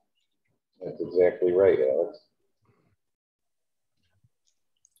 That's exactly right, Alex.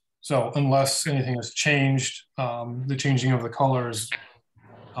 So unless anything has changed, the changing of the colors,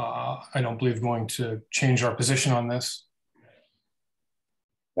 I don't believe going to change our position on this.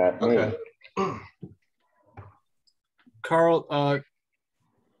 Not me. Okay. Carl,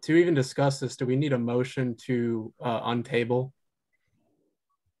 to even discuss this, do we need a motion to untable?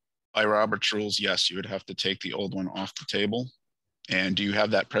 By Robert's rules, yes, you would have to take the old one off the table. And do you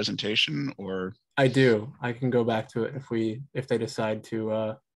have that presentation, or? I do. I can go back to it if they decide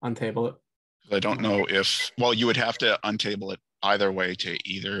to untable it. I don't know if, well, you would have to untable it either way to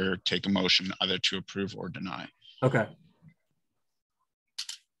either take a motion either to approve or deny. Okay.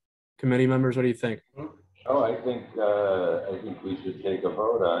 Committee members, what do you think? Oh, I think we should take a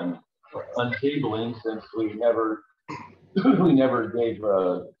vote on untabling, since we never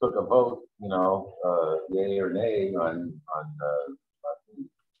took a vote, you know, yay or nay on the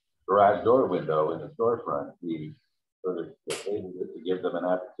garage door window in the storefront. We sort of tabled it to give them an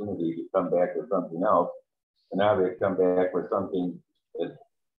opportunity to come back with something else, and now they come back with something that,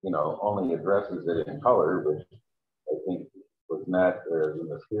 you know, only addresses it in color, which I think was not in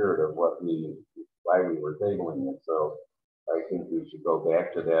the spirit of what we why we were tabling it. So I think we should go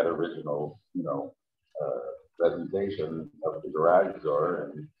back to that original, presentation of the garage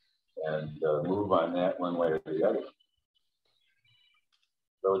door and move on that one way or the other.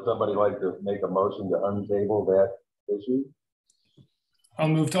 So would somebody like to make a motion to untable that issue? I'll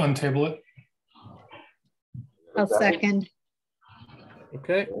move to untable it. I'll second.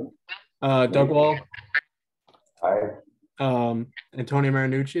 Okay. Doug Wall. Aye. Antonio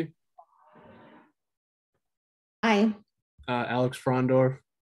Marinucci. Aye. Alex Frondor.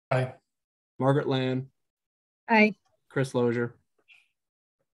 Aye. Margaret Land. Aye. Chris Lozier.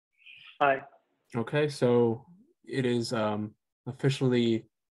 Aye. Okay, so it is officially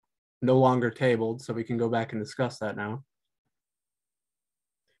no longer tabled, so we can go back and discuss that now.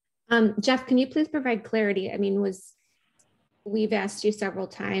 Jeff, can you please provide clarity? I mean, we've asked you several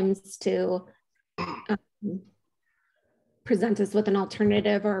times to present us with an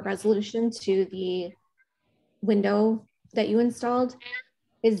alternative or a resolution to the window that you installed.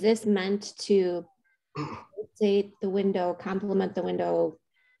 Is this meant to update the window, complement the window,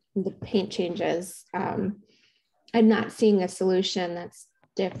 the paint changes? I'm not seeing a solution that's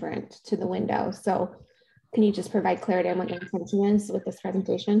different to the window. So can you just provide clarity on what your intention is with this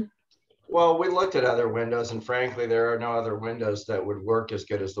presentation? Well, we looked at other windows, and frankly, there are no other windows that would work as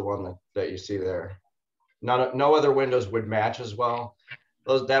good as the one that you see there. No other windows would match as well.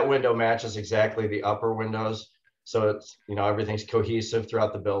 That window matches exactly the upper windows. So it's, everything's cohesive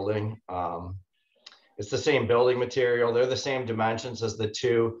throughout the building. It's the same building material. They're the same dimensions as the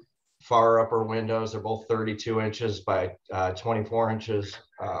two far upper windows. They're both 32 inches by 24 inches.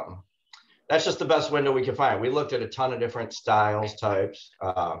 That's just the best window we could find. We looked at a ton of different styles, types.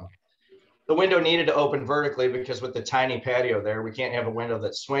 The window needed to open vertically because with the tiny patio there, we can't have a window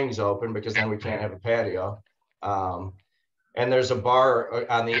that swings open because then we can't have a patio. And there's a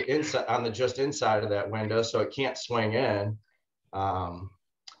bar on the inside, just inside of that window, so it can't swing in.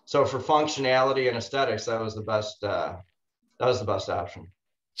 So for functionality and aesthetics, that was the best. That was the best option.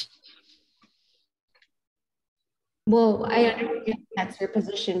 Well, I understand that's your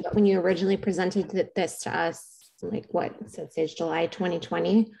position, but when you originally presented this to us, like since July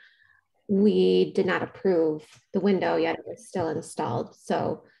 2020. We did not approve the window yet; it was still installed.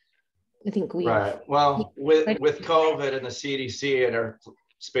 So I think we right. Well, with COVID and the CDC and our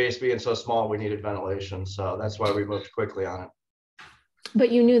space being so small, we needed ventilation. So that's why we moved quickly on it.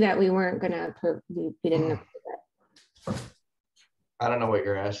 But you knew that we weren't going to approve. We didn't approve it. I don't know what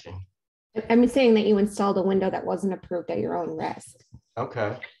you're asking. I'm saying that you installed a window that wasn't approved at your own risk.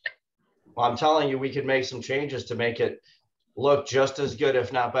 Okay. Well, I'm telling you, we could make some changes to make it look just as good,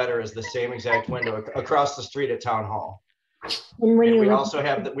 if not better, as the same exact window across the street at Town Hall. And we also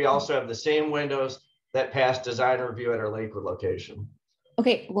have the same windows that passed design review at our Lakewood location.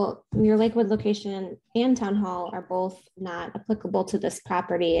 Okay, well, your Lakewood location and Town Hall are both not applicable to this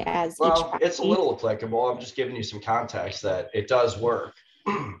property as well. It's a little applicable. I'm just giving you some context that it does work.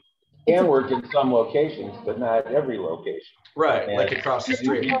 It can work in some locations, but not every location. Right, and like across the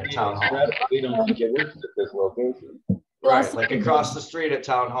street at Town Hall. We don't think it works at this location. Right, like across the street at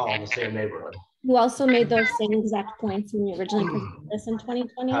Town Hall in the same neighborhood. You also made those same exact points when you originally presented this in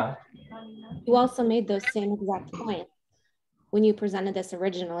 2020. Huh? You also made those same exact points when you presented this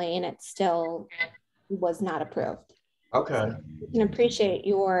originally, and it still was not approved. Okay. So I can appreciate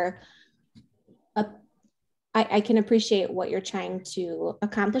I can appreciate what you're trying to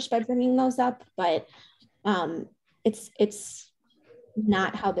accomplish by bringing those up, but it's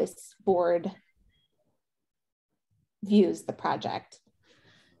not how this board views the project.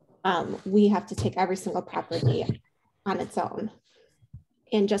 We have to take every single property on its own.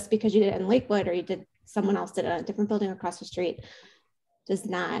 And just because you did it in Lakewood or someone else did it in a different building across the street does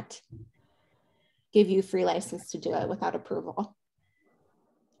not give you free license to do it without approval.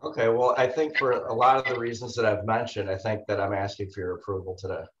 Okay, well, I think for a lot of the reasons that I've mentioned, I think that I'm asking for your approval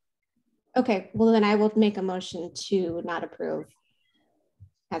today. Okay, well then I will make a motion to not approve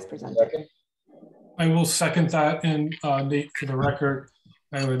as presented. Second. I will second that, and Nate, for the record,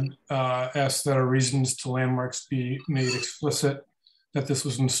 I would ask that our reasons to landmarks be made explicit, that this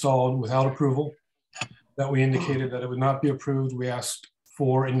was installed without approval, that we indicated that it would not be approved. We asked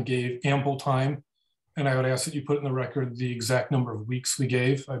for and gave ample time, and I would ask that you put in the record the exact number of weeks we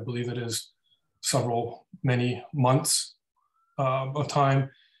gave. I believe it is many months of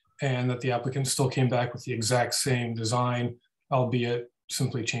time, and that the applicant still came back with the exact same design, albeit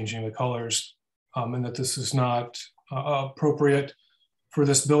simply changing the colors. And that this is not appropriate for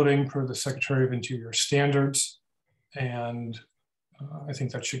this building per the Secretary of Interior standards. And I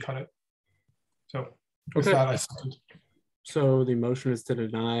think that should cut it. So with that, I second. So the motion is to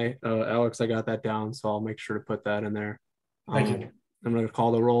deny. Alex, I got that down, so I'll make sure to put that in there. Thank you. I'm going to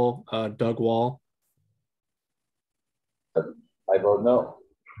call the roll. Doug Wall. I vote no.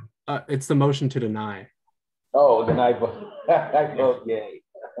 It's the motion to deny. Oh, then I vote, I vote yay.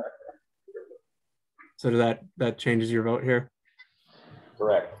 So that changes your vote here?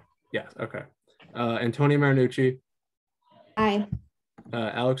 Correct. Yes, okay. Antonio Marinucci. Aye.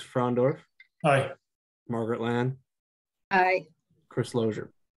 Alex Frondorf. Aye. Margaret Land. Aye. Chris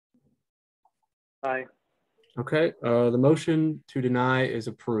Lozier. Aye. Okay, the motion to deny is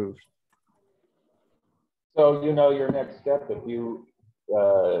approved. So, your next step, if you,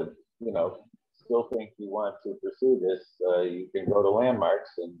 still think you want to pursue this, you can go to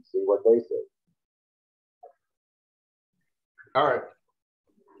Landmarks and see what they say. All right.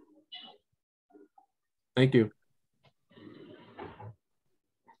 Thank you.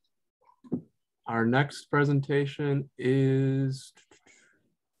 Our next presentation is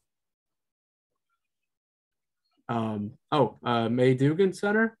May Dugan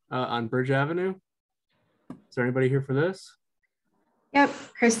Center on Bridge Avenue. Is there anybody here for this? Yep,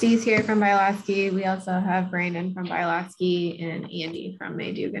 Christy's here from Bialoksy. We also have Brandon from Bialoksy, and Andy from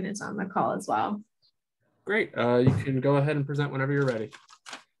May Dugan is on the call as well. Great, you can go ahead and present whenever you're ready.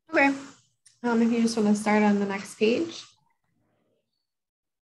 Okay, if you just want to start on the next page.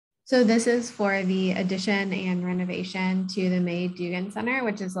 So this is for the addition and renovation to the May Dugan Center,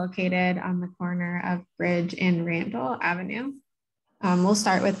 which is located on the corner of Bridge and Randall Avenue. We'll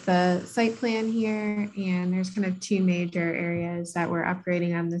start with the site plan here, and there's kind of two major areas that we're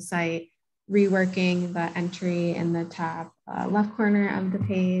upgrading on the site, reworking the entry in the top left corner of the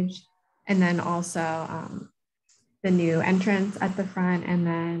page, and then also the new entrance at the front, and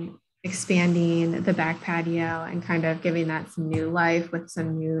then expanding the back patio and kind of giving that some new life with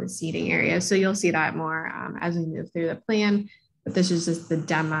some new seating areas. So you'll see that more as we move through the plan, but this is just the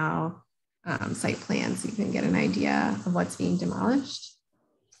demo site plan so you can get an idea of what's being demolished.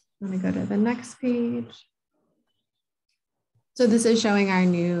 I'm going to go to the next page. So this is showing our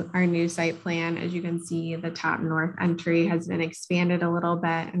new site plan. As you can see, the top north entry has been expanded a little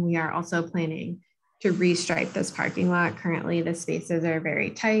bit, and we are also planning to restripe this parking lot. Currently, the spaces are very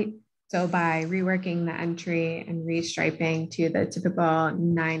tight. So by reworking the entry and restriping to the typical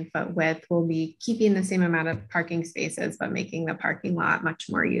 9-foot width, we'll be keeping the same amount of parking spaces, but making the parking lot much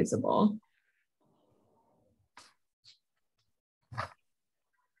more usable.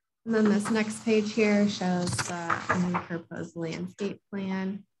 And then this next page here shows a new proposed landscape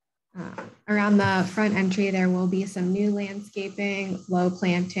plan. Around the front entry, there will be some new landscaping, low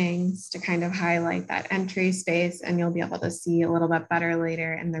plantings to kind of highlight that entry space, and you'll be able to see a little bit better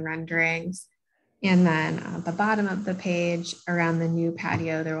later in the renderings. And then at the bottom of the page, around the new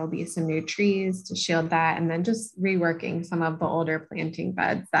patio, there will be some new trees to shield that, and then just reworking some of the older planting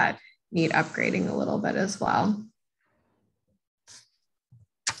beds that need upgrading a little bit as well.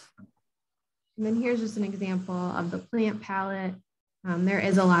 And then here's just an example of the plant palette. There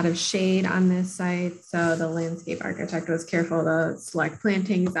is a lot of shade on this site, so the landscape architect was careful to select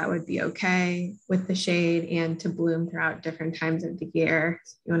plantings that would be okay with the shade and to bloom throughout different times of the year.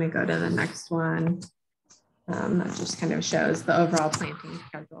 So you want to go to the next one. That just kind of shows the overall planting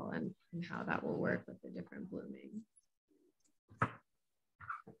schedule and how that will work with the different blooming.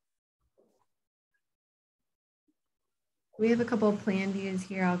 We have a couple of plan views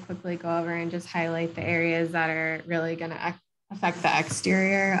here. I'll quickly go over and just highlight the areas that are really going to affect the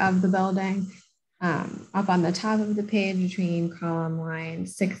exterior of the building. Up on the top of the page between column line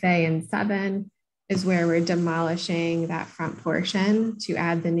 6A and 7 is where we're demolishing that front portion to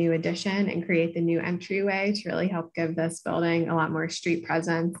add the new addition and create the new entryway to really help give this building a lot more street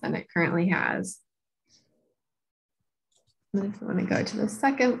presence than it currently has. And if you want to go to the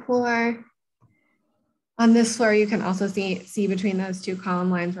second floor, on this floor, you can also see between those two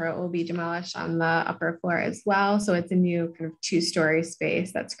column lines where it will be demolished on the upper floor as well. So it's a new kind of 2-story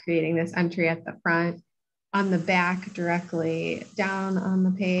space that's creating this entry at the front. On the back, directly down on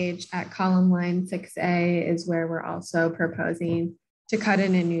the page at column line 6A is where we're also proposing to cut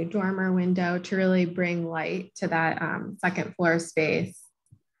in a new dormer window to really bring light to that second floor space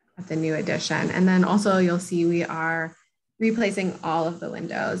at the new addition. And then also you'll see we are replacing all of the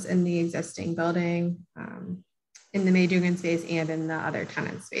windows in the existing building, in the May Dugan space and in the other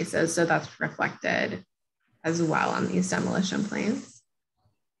tenant spaces. So that's reflected as well on these demolition plans.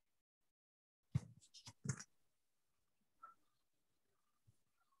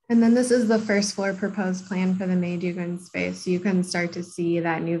 And then this is the first floor proposed plan for the May Dugan space. So you can start to see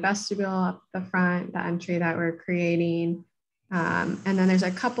that new vestibule up the front, the entry that we're creating, And then there's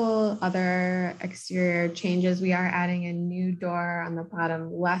a couple other exterior changes. We are adding a new door on the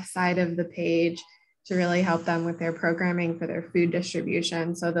bottom left side of the page to really help them with their programming for their food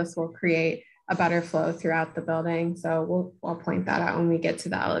distribution. So this will create a better flow throughout the building. So we'll point that out when we get to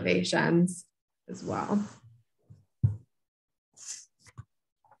the elevations as well.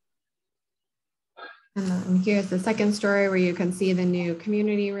 And then here's the second story where you can see the new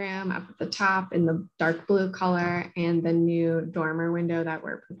community room up at the top in the dark blue color and the new dormer window that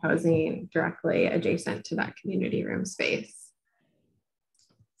we're proposing directly adjacent to that community room space.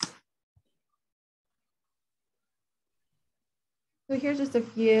 So here's just a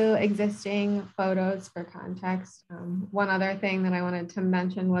few existing photos for context. One other thing that I wanted to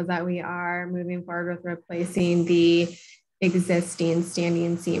mention was that we are moving forward with replacing the existing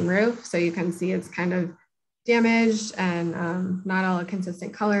standing seam roof. So you can see it's kind of damaged and not all a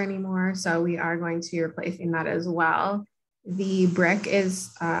consistent color anymore. So we are going to be replacing that as well. The brick has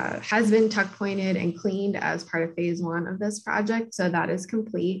been tuck pointed and cleaned as part of phase 1 of this project. So that is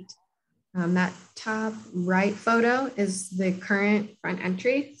complete. That top right photo is the current front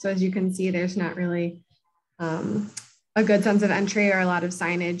entry. So as you can see, there's not really a good sense of entry or a lot of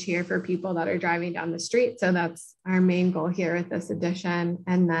signage here for people that are driving down the street. So that's our main goal here with this addition.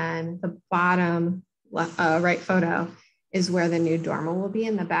 And then the bottom left, right photo is where the new dormer will be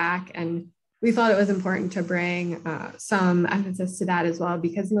in the back. And we thought it was important to bring some emphasis to that as well,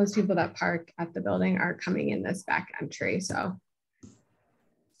 because most people that park at the building are coming in this back entry. So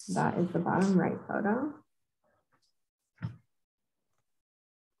that is the bottom right photo.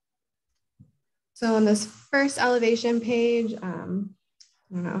 So on this first elevation page, I don't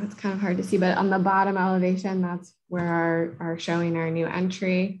know, it's kind of hard to see, but on the bottom elevation, that's where our showing our new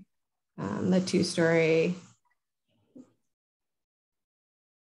entry, the 2-story.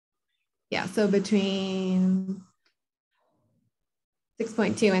 Yeah, so between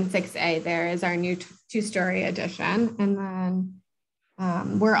 6.2 and 6A, there is our new 2-story addition. And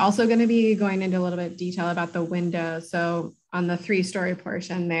then we're also going to be going into a little bit of detail about the windows. So on the 3-story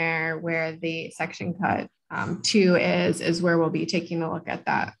portion there, where the section cut 2 is where we'll be taking a look at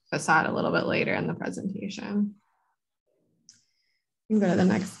that facade a little bit later in the presentation. You can go to the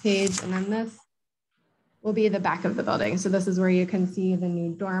next page, and then this will be the back of the building. So this is where you can see the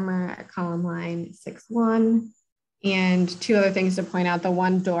new dormer at column line 6-1. And 2 other things to point out. The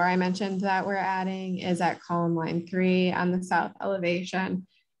one door I mentioned that we're adding is at column line 3 on the south elevation.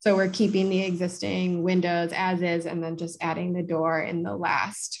 So we're keeping the existing windows as is, and then just adding the door in the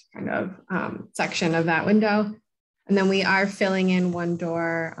last kind of section of that window. And then we are filling in one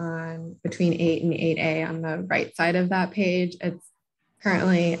door on between 8 and 8A on the right side of that page. It's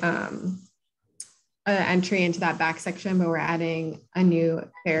currently an entry into that back section, but we're adding a new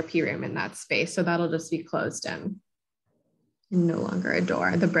therapy room in that space. So that'll just be closed in. No longer a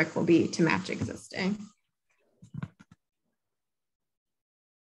door. The brick will be to match existing.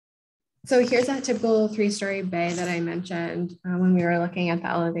 So here's that typical 3-story bay that I mentioned when we were looking at the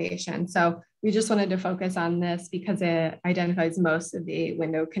elevation. So we just wanted to focus on this because it identifies most of the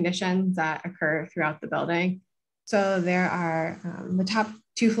window conditions that occur throughout the building. So there are the top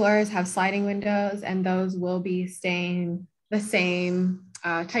 2 floors have sliding windows, and those will be staying the same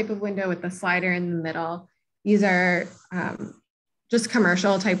type of window with the slider in the middle. These are just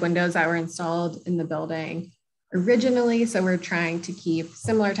commercial type windows that were installed in the building originally. So we're trying to keep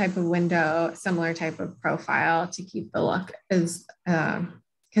similar type of window, similar type of profile to keep the look as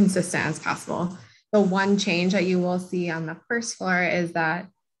consistent as possible. The one change that you will see on the first floor is that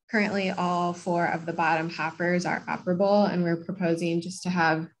currently all 4 of the bottom hoppers are operable, and we're proposing just to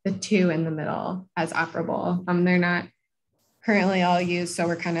have the 2 in the middle as operable. They're not currently all used, so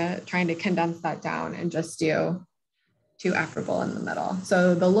we're kind of trying to condense that down and just do 2 operable in the middle.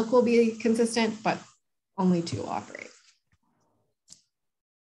 So the look will be consistent, but only 2 will operate.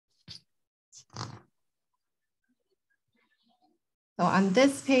 So on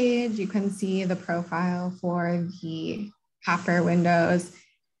this page, you can see the profile for the hopper windows,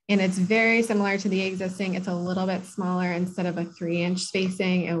 and it's very similar to the existing. It's a little bit smaller. Instead of a 3-inch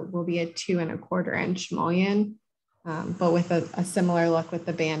spacing, it will be a 2 1/4-inch mullion, but with a similar look with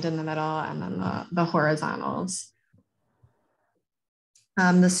the band in the middle and then the horizontals.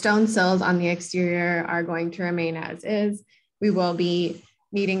 The stone sills on the exterior are going to remain as is. We will be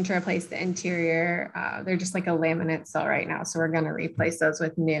needing to replace the interior. They're just like a laminate sill right now. So we're going to replace those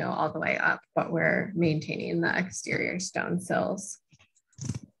with new all the way up, but we're maintaining the exterior stone sills.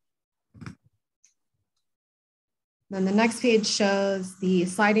 Then the next page shows the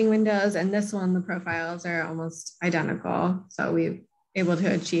sliding windows, and this one, the profiles are almost identical. So we've able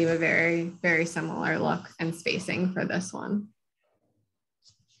to achieve a very, very similar look and spacing for this one.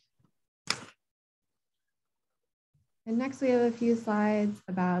 And next we have a few slides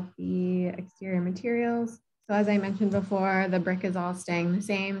about the exterior materials. So as I mentioned before, the brick is all staying the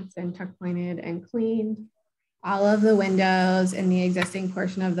same. It's been tuck pointed and cleaned. All of the windows in the existing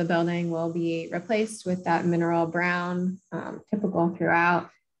portion of the building will be replaced with that mineral brown, typical throughout.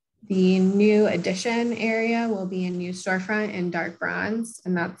 The new addition area will be a new storefront in dark bronze,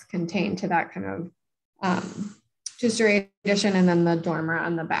 and that's contained to that kind of two-story addition and then the dormer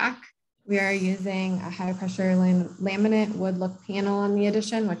on the back. We are using a high pressure laminate wood look panel on the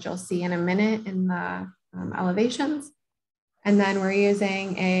addition, which you'll see in a minute in the elevations. And then we're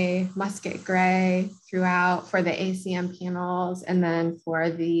using a musket gray throughout for the ACM panels and then for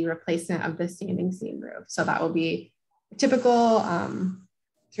the replacement of the standing seam roof. So that will be typical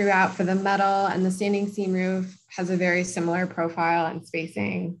throughout for the metal, and the standing seam roof has a very similar profile and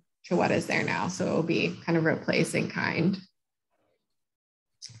spacing to what is there now. So it will be kind of replacing kind.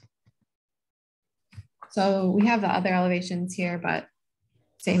 So we have the other elevations here, but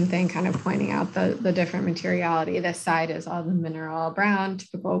same thing, kind of pointing out the different materiality. This side is all the mineral brown,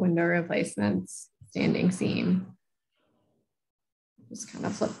 typical window replacements, standing seam. Just kind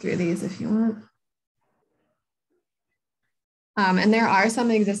of flip through these if you want. And there are some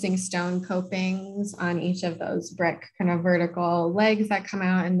existing stone copings on each of those brick kind of vertical legs that come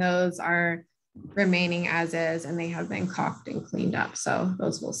out, and those are remaining as is, and they have been caulked and cleaned up. So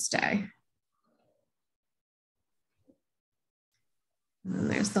those will stay.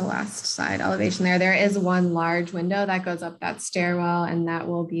 And there's the last side elevation there. There is one large window that goes up that stairwell, and that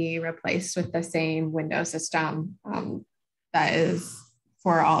will be replaced with the same window system that is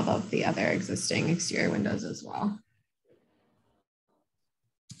for all of the other existing exterior windows as well.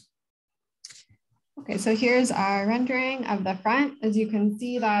 Okay, so here's our rendering of the front. As you can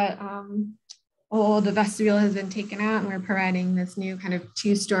see, that old vestibule has been taken out, and we're providing this new kind of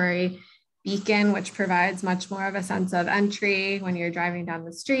two-story beacon, which provides much more of a sense of entry when you're driving down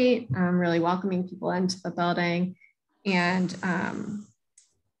the street, really welcoming people into the building. And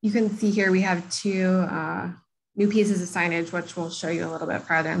you can see here we have two new pieces of signage, which we'll show you a little bit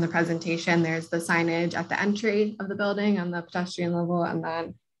farther in the presentation. There's the signage at the entry of the building on the pedestrian level, and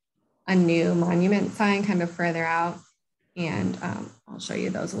then a new monument sign kind of further out. And I'll show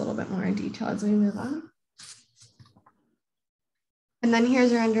you those a little bit more in detail as we move on. And then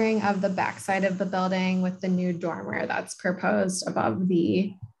here's a rendering of the backside of the building with the new dormer that's proposed above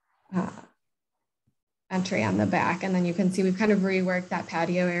the entry on the back. And then you can see we've kind of reworked that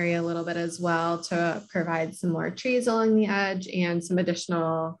patio area a little bit as well to provide some more trees along the edge and some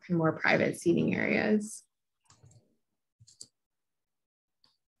additional kind of more private seating areas.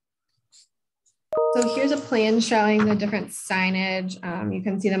 So here's a plan showing the different signage. You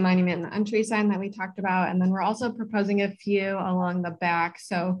can see the monument and the entry sign that we talked about. And then we're also proposing a few along the back.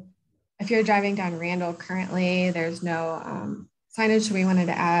 So if you're driving down Randall currently, there's no signage. So we wanted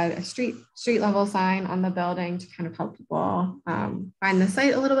to add a street level sign on the building to kind of help people find the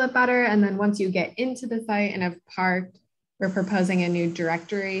site a little bit better. And then once you get into the site and have parked, we're proposing a new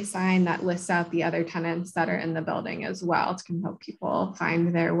directory sign that lists out the other tenants that are in the building as well to help people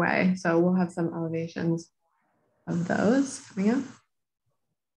find their way. So we'll have some elevations of those coming up.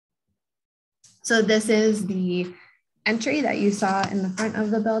 So this is the entry that you saw in the front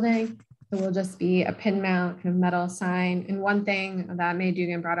of the building. So will just be a pin mount kind of metal sign. And one thing that May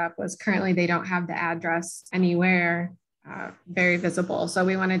Dugan brought up was currently they don't have the address anywhere very visible. So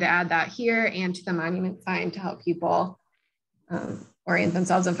we wanted to add that here and to the monument sign to help people orient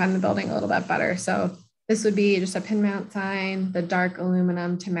themselves and find the building a little bit better. So this would be just a pin mount sign, the dark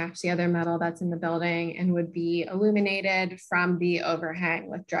aluminum to match the other metal that's in the building, and would be illuminated from the overhang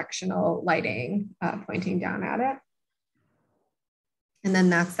with directional lighting pointing down at it. And then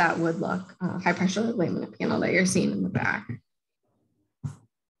that's that wood look high pressure laminate panel that you're seeing in the back.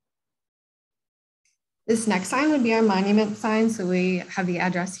 This next sign would be our monument sign. So we have the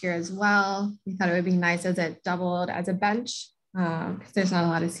address here as well. We thought it would be nice as it doubled as a bench because there's not a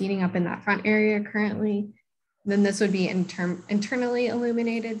lot of seating up in that front area currently. And then this would be internally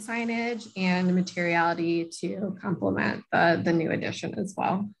illuminated signage and materiality to complement the new addition as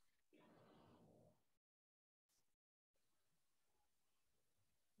well.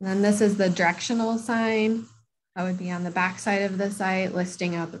 And then this is the directional sign that would be on the back side of the site,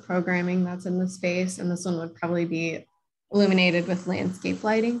 listing out the programming that's in the space. And this one would probably be illuminated with landscape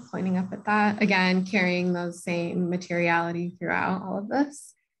lighting, pointing up at that. Again, carrying those same materiality throughout all of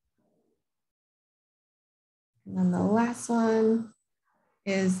this. And then the last one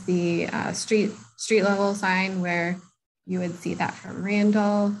is the street level sign, where you would see that from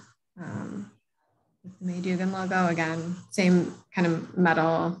Randall with the May Dugan logo. Again, same kind of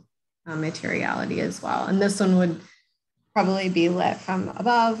metal materiality as well. And this one would probably be lit from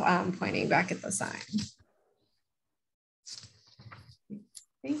above, pointing back at the sign.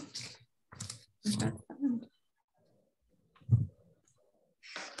 I think that's the end.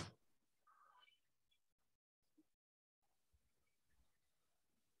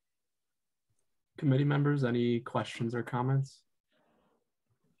 Committee members, any questions or comments?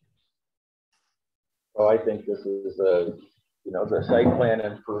 Well, I think this is the site plan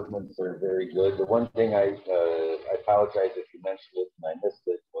improvements are very good. The one thing I apologize if you mentioned it and I missed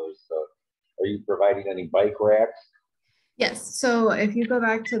it was, are you providing any bike racks? Yes, so if you go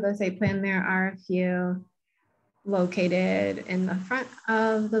back to the site plan, there are a few located in the front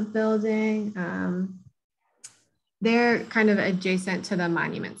of the building. They're kind of adjacent to the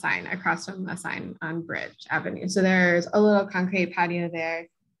monument sign across from the sign on Bridge Avenue. So there's a little concrete patio there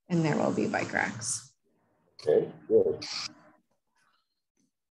and there will be bike racks. Okay, good.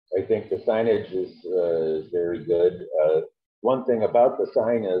 I think the signage is very good. One thing about the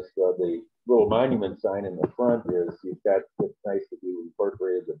sign is the little monument sign in the front is it's nice that you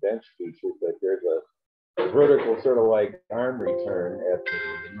incorporated the bench feature, but there's a vertical sort of like arm return at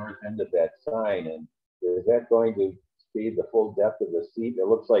the north end of that sign. And is that going to be the full depth of the seat? It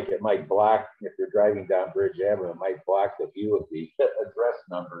looks like it might block, if you're driving down Bridge Avenue, it might block the view of the address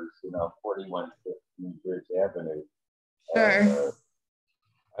numbers, 4115 Bridge Avenue. Sure.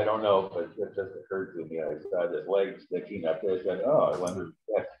 I don't know, but it just occurred to me. I saw his legs sticking up there. I said, oh, I wonder if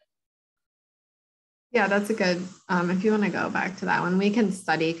that's... Yeah, that's a good, if you want to go back to that one, we can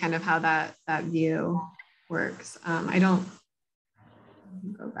study kind of how that view works. I don't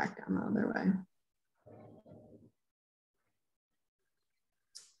go back down the other way.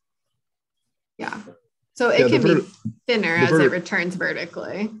 Yeah, so it can be thinner as it returns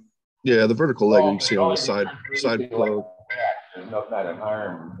vertically. Yeah, the vertical leg you see on the side plug. No, not an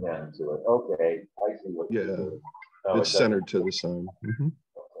arm end to it. Okay, I see what you're doing. No, it's centered to the sign. Okay.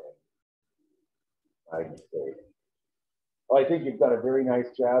 I see. Well, I think you've done a very nice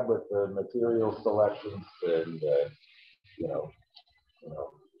job with the material selections and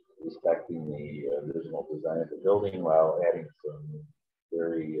respecting the original design of the building while adding some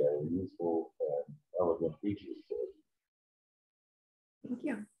very useful and elegant features to it. Thank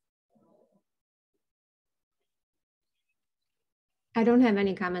you. I don't have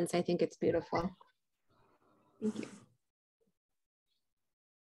any comments. I think it's beautiful. Thank you.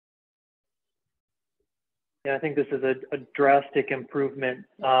 Yeah, I think this is a drastic improvement,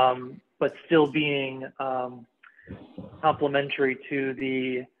 but still being complementary to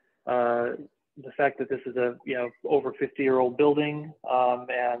the fact that this is a over 50-year-old building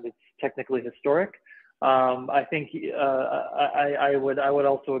and it's technically historic. I think I would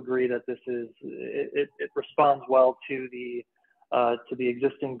also agree that this is it responds well to the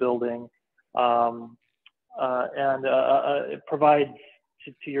existing building, and it provides,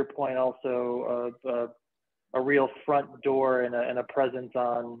 to your point, also a real front door and a presence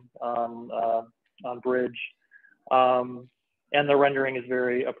on Bridge, and the rendering is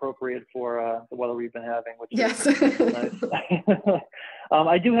very appropriate for the weather we've been having, which yes. is nice.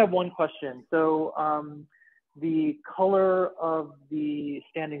 I do have one question. So the color of the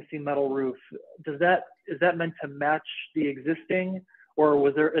standing seam metal roof, is that meant to match the existing, or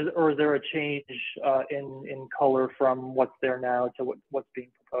is there a change in color from what's there now to what's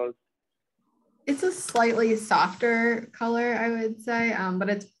being proposed? It's a slightly softer color, I would say, but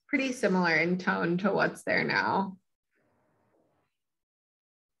it's pretty similar in tone to what's there now.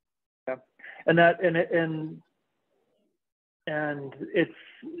 Yeah, and it's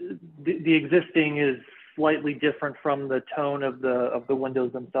the existing is slightly different from the tone of the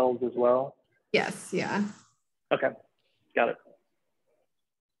windows themselves as well. Yes. Yeah. Okay, got it.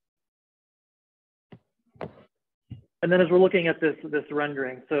 And then as we're looking at this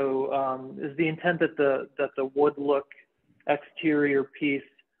rendering, so is the intent that the wood look exterior piece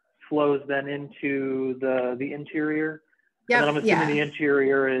flows then into the interior? Yeah. I'm assuming the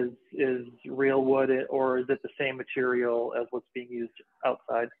interior is real wood, or is it the same material as what's being used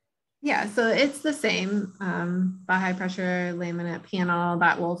outside? Yeah, so it's the same, the high pressure laminate panel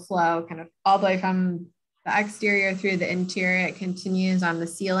that will flow kind of all the way from the exterior through the interior. It continues on the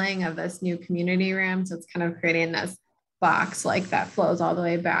ceiling of this new community room. So it's kind of creating this box like that flows all the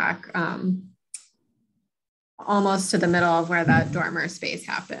way back, almost to the middle of where that dormer space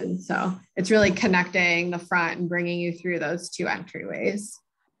happens. So it's really connecting the front and bringing you through those two entryways.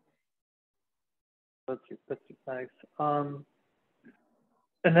 That's nice.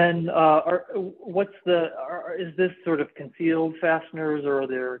 And then is this sort of concealed fasteners, or are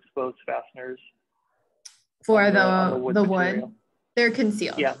there exposed fasteners? For the wood, they're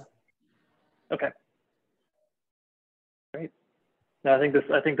concealed. Yeah. Okay. No, I think this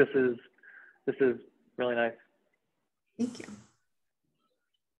is really nice. Thank you.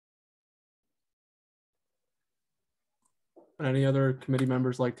 Would any other committee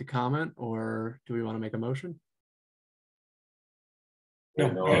members like to comment, or do we want to make a motion?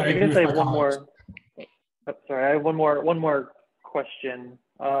 No, I guess I have one more. Oh, sorry, I have one more question.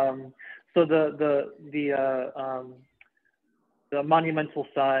 So the monumental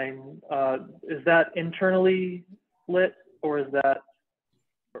sign, is that internally lit, or is that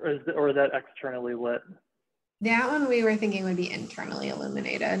externally lit? That one we were thinking would be internally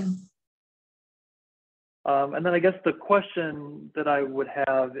illuminated. And then I guess the question that I would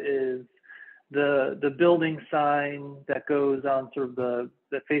have is the building sign that goes on sort of the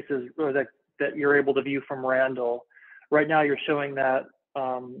faces, or that you're able to view from Randall. Right now you're showing that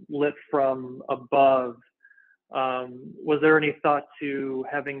lit from above. Was there any thought to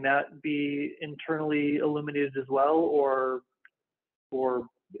having that be internally illuminated as well, or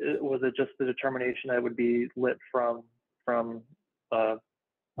was it just the determination that it would be lit from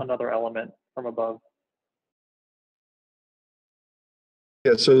another element from above?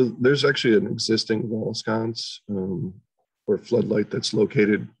 Yeah, so there's actually an existing wall sconce or floodlight that's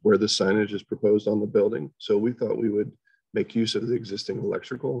located where the signage is proposed on the building. So we thought we would make use of the existing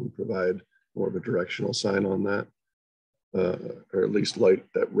electrical and provide more of a directional sign on that, or at least light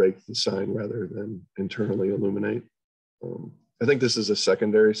that rake the sign rather than internally illuminate. I think this is a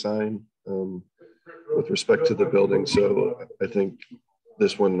secondary sign with respect to the building. So I think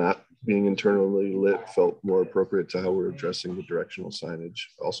this one not being internally lit felt more appropriate to how we're addressing the directional signage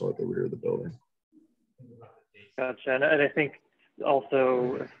also at the rear of the building. Gotcha. And I think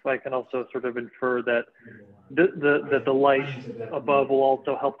also, if I can also sort of infer that the light above will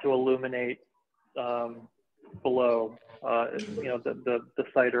also help to illuminate below, the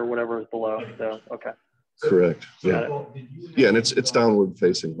site or whatever is below. So, okay. Correct. Yeah. Yeah, and it's downward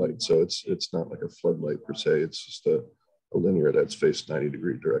facing light, so it's not like a floodlight per se. It's just a linear that's faced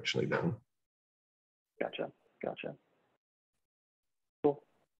 90-degree directionally down. Gotcha. Cool.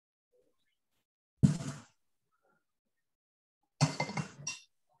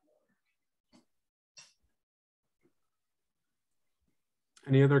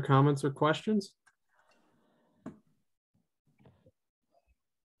 Any other comments or questions?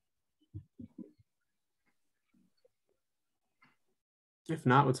 If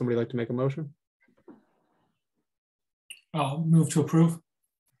not, would somebody like to make a motion? I'll move to approve.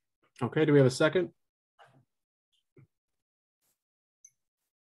 Okay, do we have a second?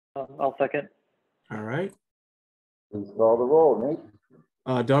 I'll second. All right. Please call the roll,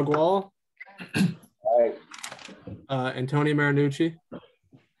 Nate. Doug Wall. Aye. Antonia Marinucci.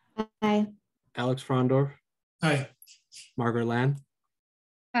 Aye. Alex Frondorf. Aye. Margaret Land.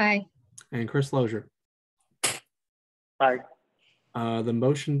 Aye. And Chris Lozier. Aye. The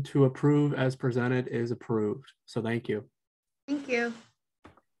motion to approve as presented is approved. So thank you. Thank you.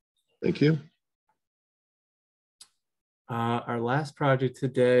 Thank you. Our last project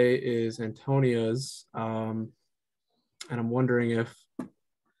today is Antonia's. And I'm wondering if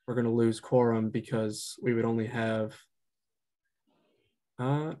we're going to lose quorum because we would only have.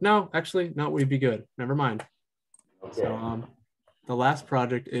 No, we'd be good. Never mind. Okay. So the last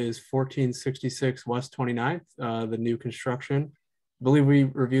project is 1466 West 29th, the new construction. I believe we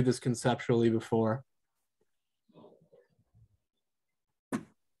reviewed this conceptually before.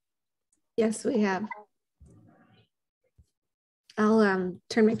 Yes, we have. I'll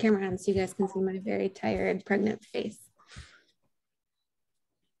turn my camera on so you guys can see my very tired, pregnant face.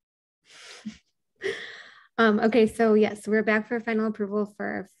 Okay, so yes, we're back for final approval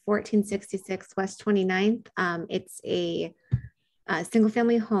for 1466 West 29th. It's a single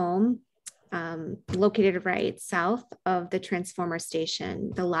family home located right south of the transformer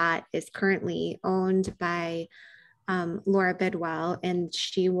station. The lot is currently owned by Laura Bidwell, and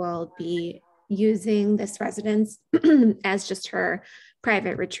she will be using this residence as just her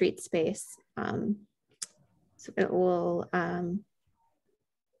private retreat space. So it will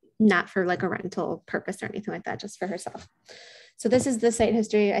not for like a rental purpose or anything like that, just for herself. So this is the site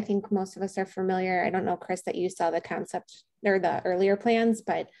history. I think most of us are familiar. I don't know, Chris, that you saw the concept or the earlier plans,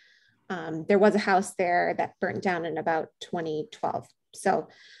 but there was a house there that burnt down in about 2012. So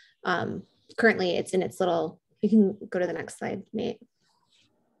currently it's in its little, you can go to the next slide, Nate.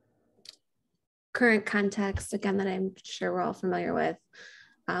 Current context, again, that I'm sure we're all familiar with.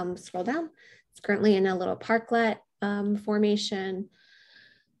 Scroll down. It's currently in a little parklet formation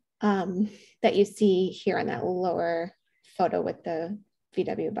that you see here on that lower photo with the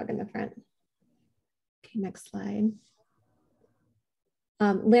VW bug in the front. Okay, next slide.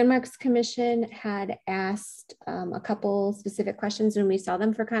 Landmarks Commission had asked a couple specific questions when we saw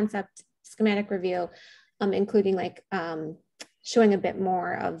them for concept schematic review, including like showing a bit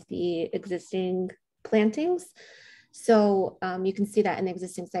more of the existing plantings. So you can see that in the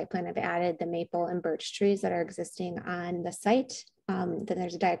existing site plan, I've added the maple and birch trees that are existing on the site. Then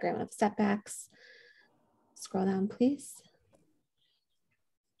there's a diagram of setbacks. Scroll down, please.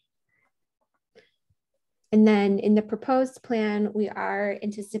 And then in the proposed plan, we are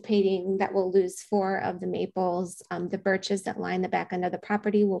anticipating that we'll lose 4 of the maples. The birches that line the back end of the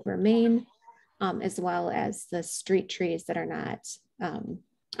property will remain, as well as the street trees that are not on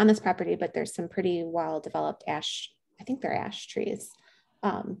this property, but there's some pretty well-developed ash, I think they're ash trees,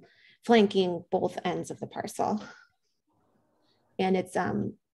 flanking both ends of the parcel. And it's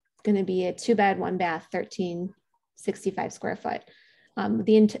going to be a 2-bed, 1-bath, 1,365 square foot.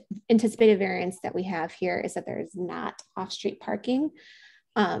 The anticipated variance that we have here is that there is not off-street parking.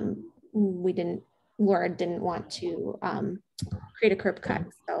 Laura didn't want to create a curb cut,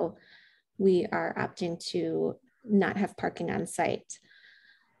 so we are opting to not have parking on site.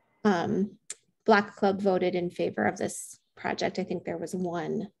 Block Club voted in favor of this project. I think there was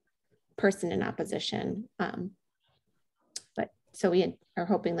 1 person in opposition. But so we are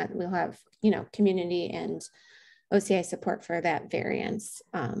hoping that we'll have, community and OCI support for that variance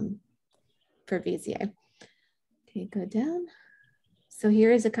for VZA. Okay, go down. So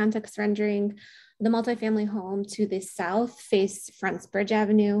here is a context rendering. The multifamily home to the south fronts Bridge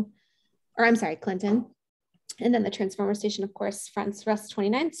Avenue, or I'm sorry, Clinton. And then the transformer station, of course, fronts West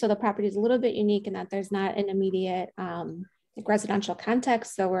 29th. So the property is a little bit unique in that there's not an immediate like residential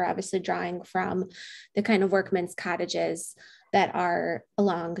context. So we're obviously drawing from the kind of workmen's cottages that are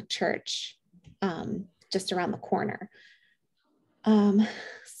along Church, just around the corner.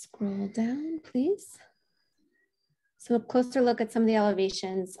 Scroll down, please. So a closer look at some of the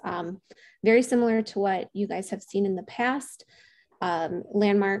elevations, very similar to what you guys have seen in the past.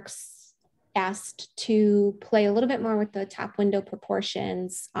 Landmarks asked to play a little bit more with the top window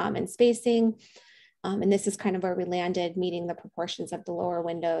proportions and spacing. And this is kind of where we landed, meeting the proportions of the lower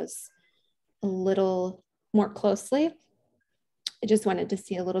windows a little more closely. I just wanted to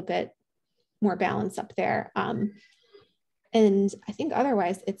see a little bit more balance up there. And I think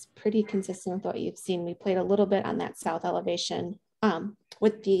otherwise it's pretty consistent with what you've seen. We played a little bit on that south elevation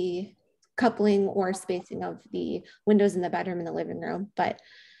with the coupling or spacing of the windows in the bedroom and the living room, but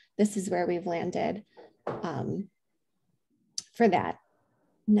this is where we've landed for that.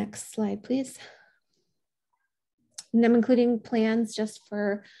 Next slide, please. And I'm including plans just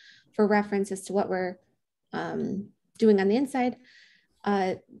for reference as to what we're doing on the inside.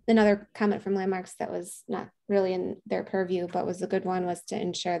 Another comment from Landmarks that was not really in their purview, but was a good one, was to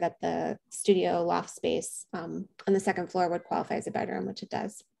ensure that the studio loft space on the second floor would qualify as a bedroom, which it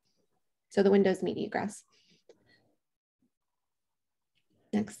does. So the windows meet egress.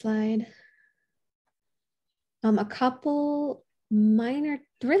 Next slide. A couple minor,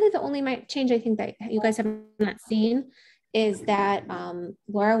 really the only change I think that you guys have not seen is that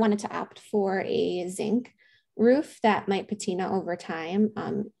Laura wanted to opt for a zinc roof that might patina over time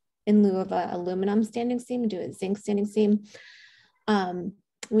in lieu of an aluminum standing seam, do a zinc standing seam.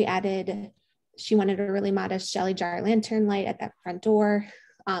 We added, she wanted a really modest jelly jar lantern light at that front door.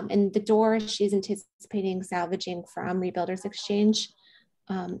 And the door she's anticipating salvaging from Rebuilders Exchange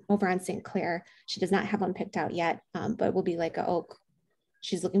over on St. Clair. She does not have one picked out yet, but it will be like an oak.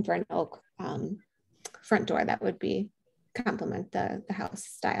 She's looking for an oak front door that would be complement the house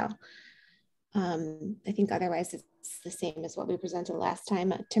style. I think otherwise it's the same as what we presented last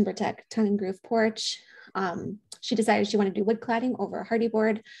time, a TimberTech tongue and groove porch. She decided she wanted to do wood cladding over a hardy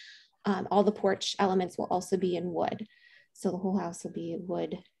board. All the porch elements will also be in wood. So the whole house will be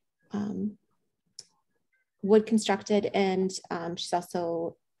wood, wood constructed, and she's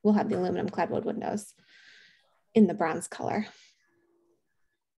also will have the aluminum clad wood windows in the bronze color.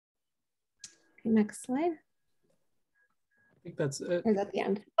 Okay, next slide. I think that's it. Or is that the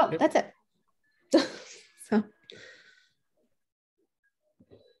end? Oh, yep. That's it. So,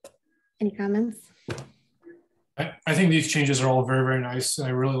 any comments? I think these changes are all very, very nice. And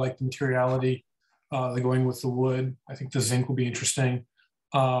I really like the materiality, going with the wood. I think the zinc will be interesting.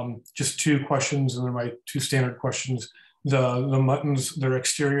 Just 2 questions, and they're my 2 standard questions. The muttons, their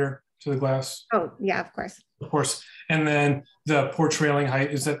exterior to the glass. Oh, yeah, of course. Of course. And then the porch railing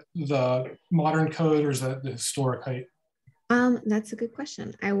height, is that the modern code or is that the historic height? That's a good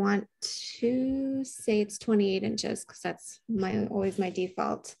question. I want to say it's 28 inches because that's always my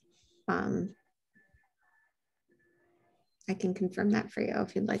default. I can confirm that for you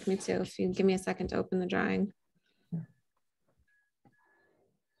if you'd like me to, if you give me a second to open the drawing.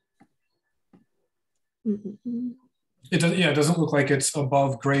 It doesn't. Yeah, it doesn't look like it's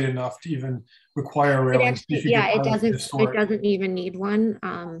above grade enough to even require railing. Yeah, it doesn't. It doesn't even need one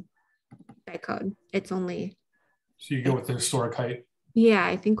by code. It's only. So you go with the historic height. Yeah,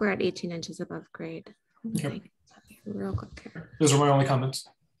 I think we're at 18 inches above grade. Okay. Real quick here. Those are my only comments.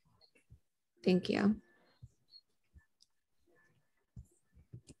 Thank you.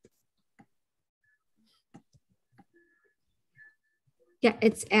 Yeah,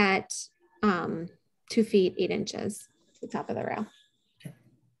 it's at 2 feet 8 inches to the top of the rail. Okay.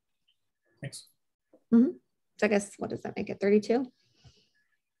 Thanks. So I guess, what does that make it, 32?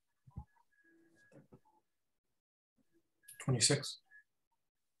 26.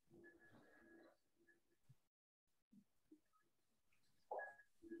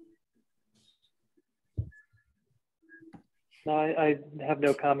 No, I have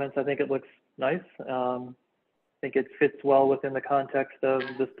no comments. I think it looks nice. I think it fits well within the context of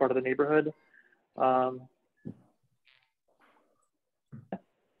this part of the neighborhood.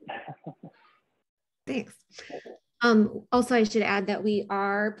 Thanks. Also, I should add that we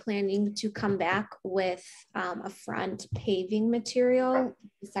are planning to come back with a front paving material,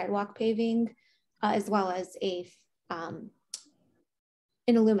 sidewalk paving, as well as an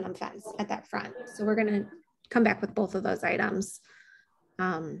aluminum fence at that front. So we're going to come back with both of those items.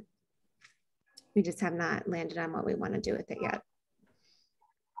 We just have not landed on what we want to do with it yet.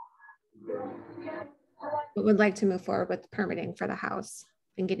 But would like to move forward with permitting for the house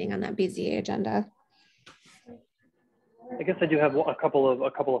and getting on that BZA agenda. I guess I do have a couple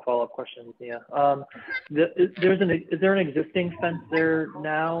of follow-up questions. Yeah, is there an existing fence there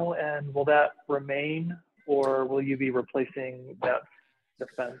now, and will that remain, or will you be replacing the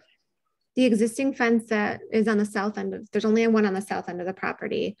fence? The existing fence that is on the south end of, there's only one on the south end of the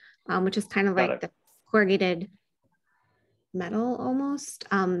property, which is kind of like the corrugated metal almost.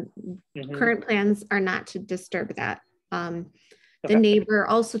 Current plans are not to disturb that. The neighbor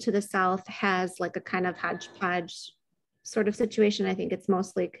also to the south has like a kind of hodgepodge sort of situation. I think it's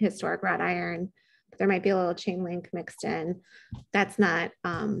mostly historic wrought iron, but there might be a little chain link mixed in. That's not,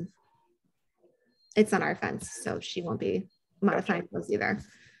 it's not our fence, so she won't be modifying those either.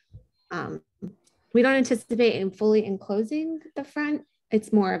 We don't anticipate in fully enclosing the front.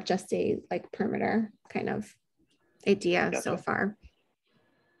 It's more of just a like perimeter kind of idea so far.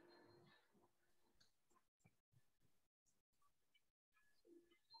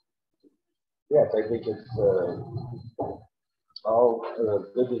 Yes, I think it's all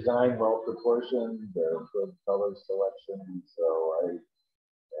good design, well proportioned, good color selection. So I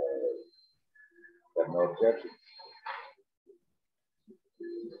have no objections.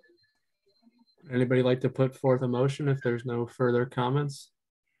 Anybody like to put forth a motion if there's no further comments?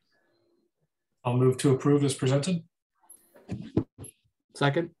 I'll move to approve as presented.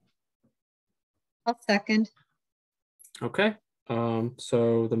 Second? I'll second. Okay.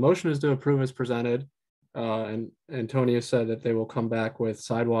 So the motion is to approve as presented. And Antonia said that they will come back with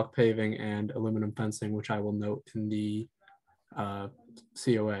sidewalk paving and aluminum fencing, which I will note in the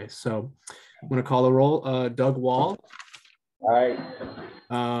COA. So I'm going to call the roll. Doug Wall. Aye.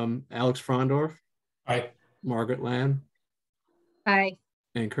 Alex Frondorf. Aye. Margaret Land. Aye.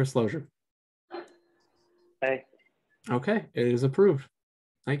 And Chris Lozier. Aye. Okay, it is approved.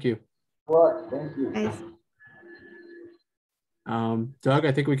 Thank you. Well, thank you. Nice. Doug,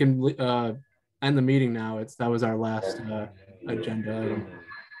 I think we can end the meeting now. That was our last agenda item.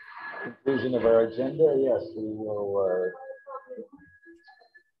 Conclusion of our agenda. Yes, we will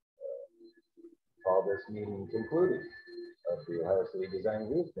call this meeting concluded of the Ohio City Design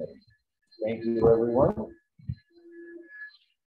Review Committee. Thank you, everyone.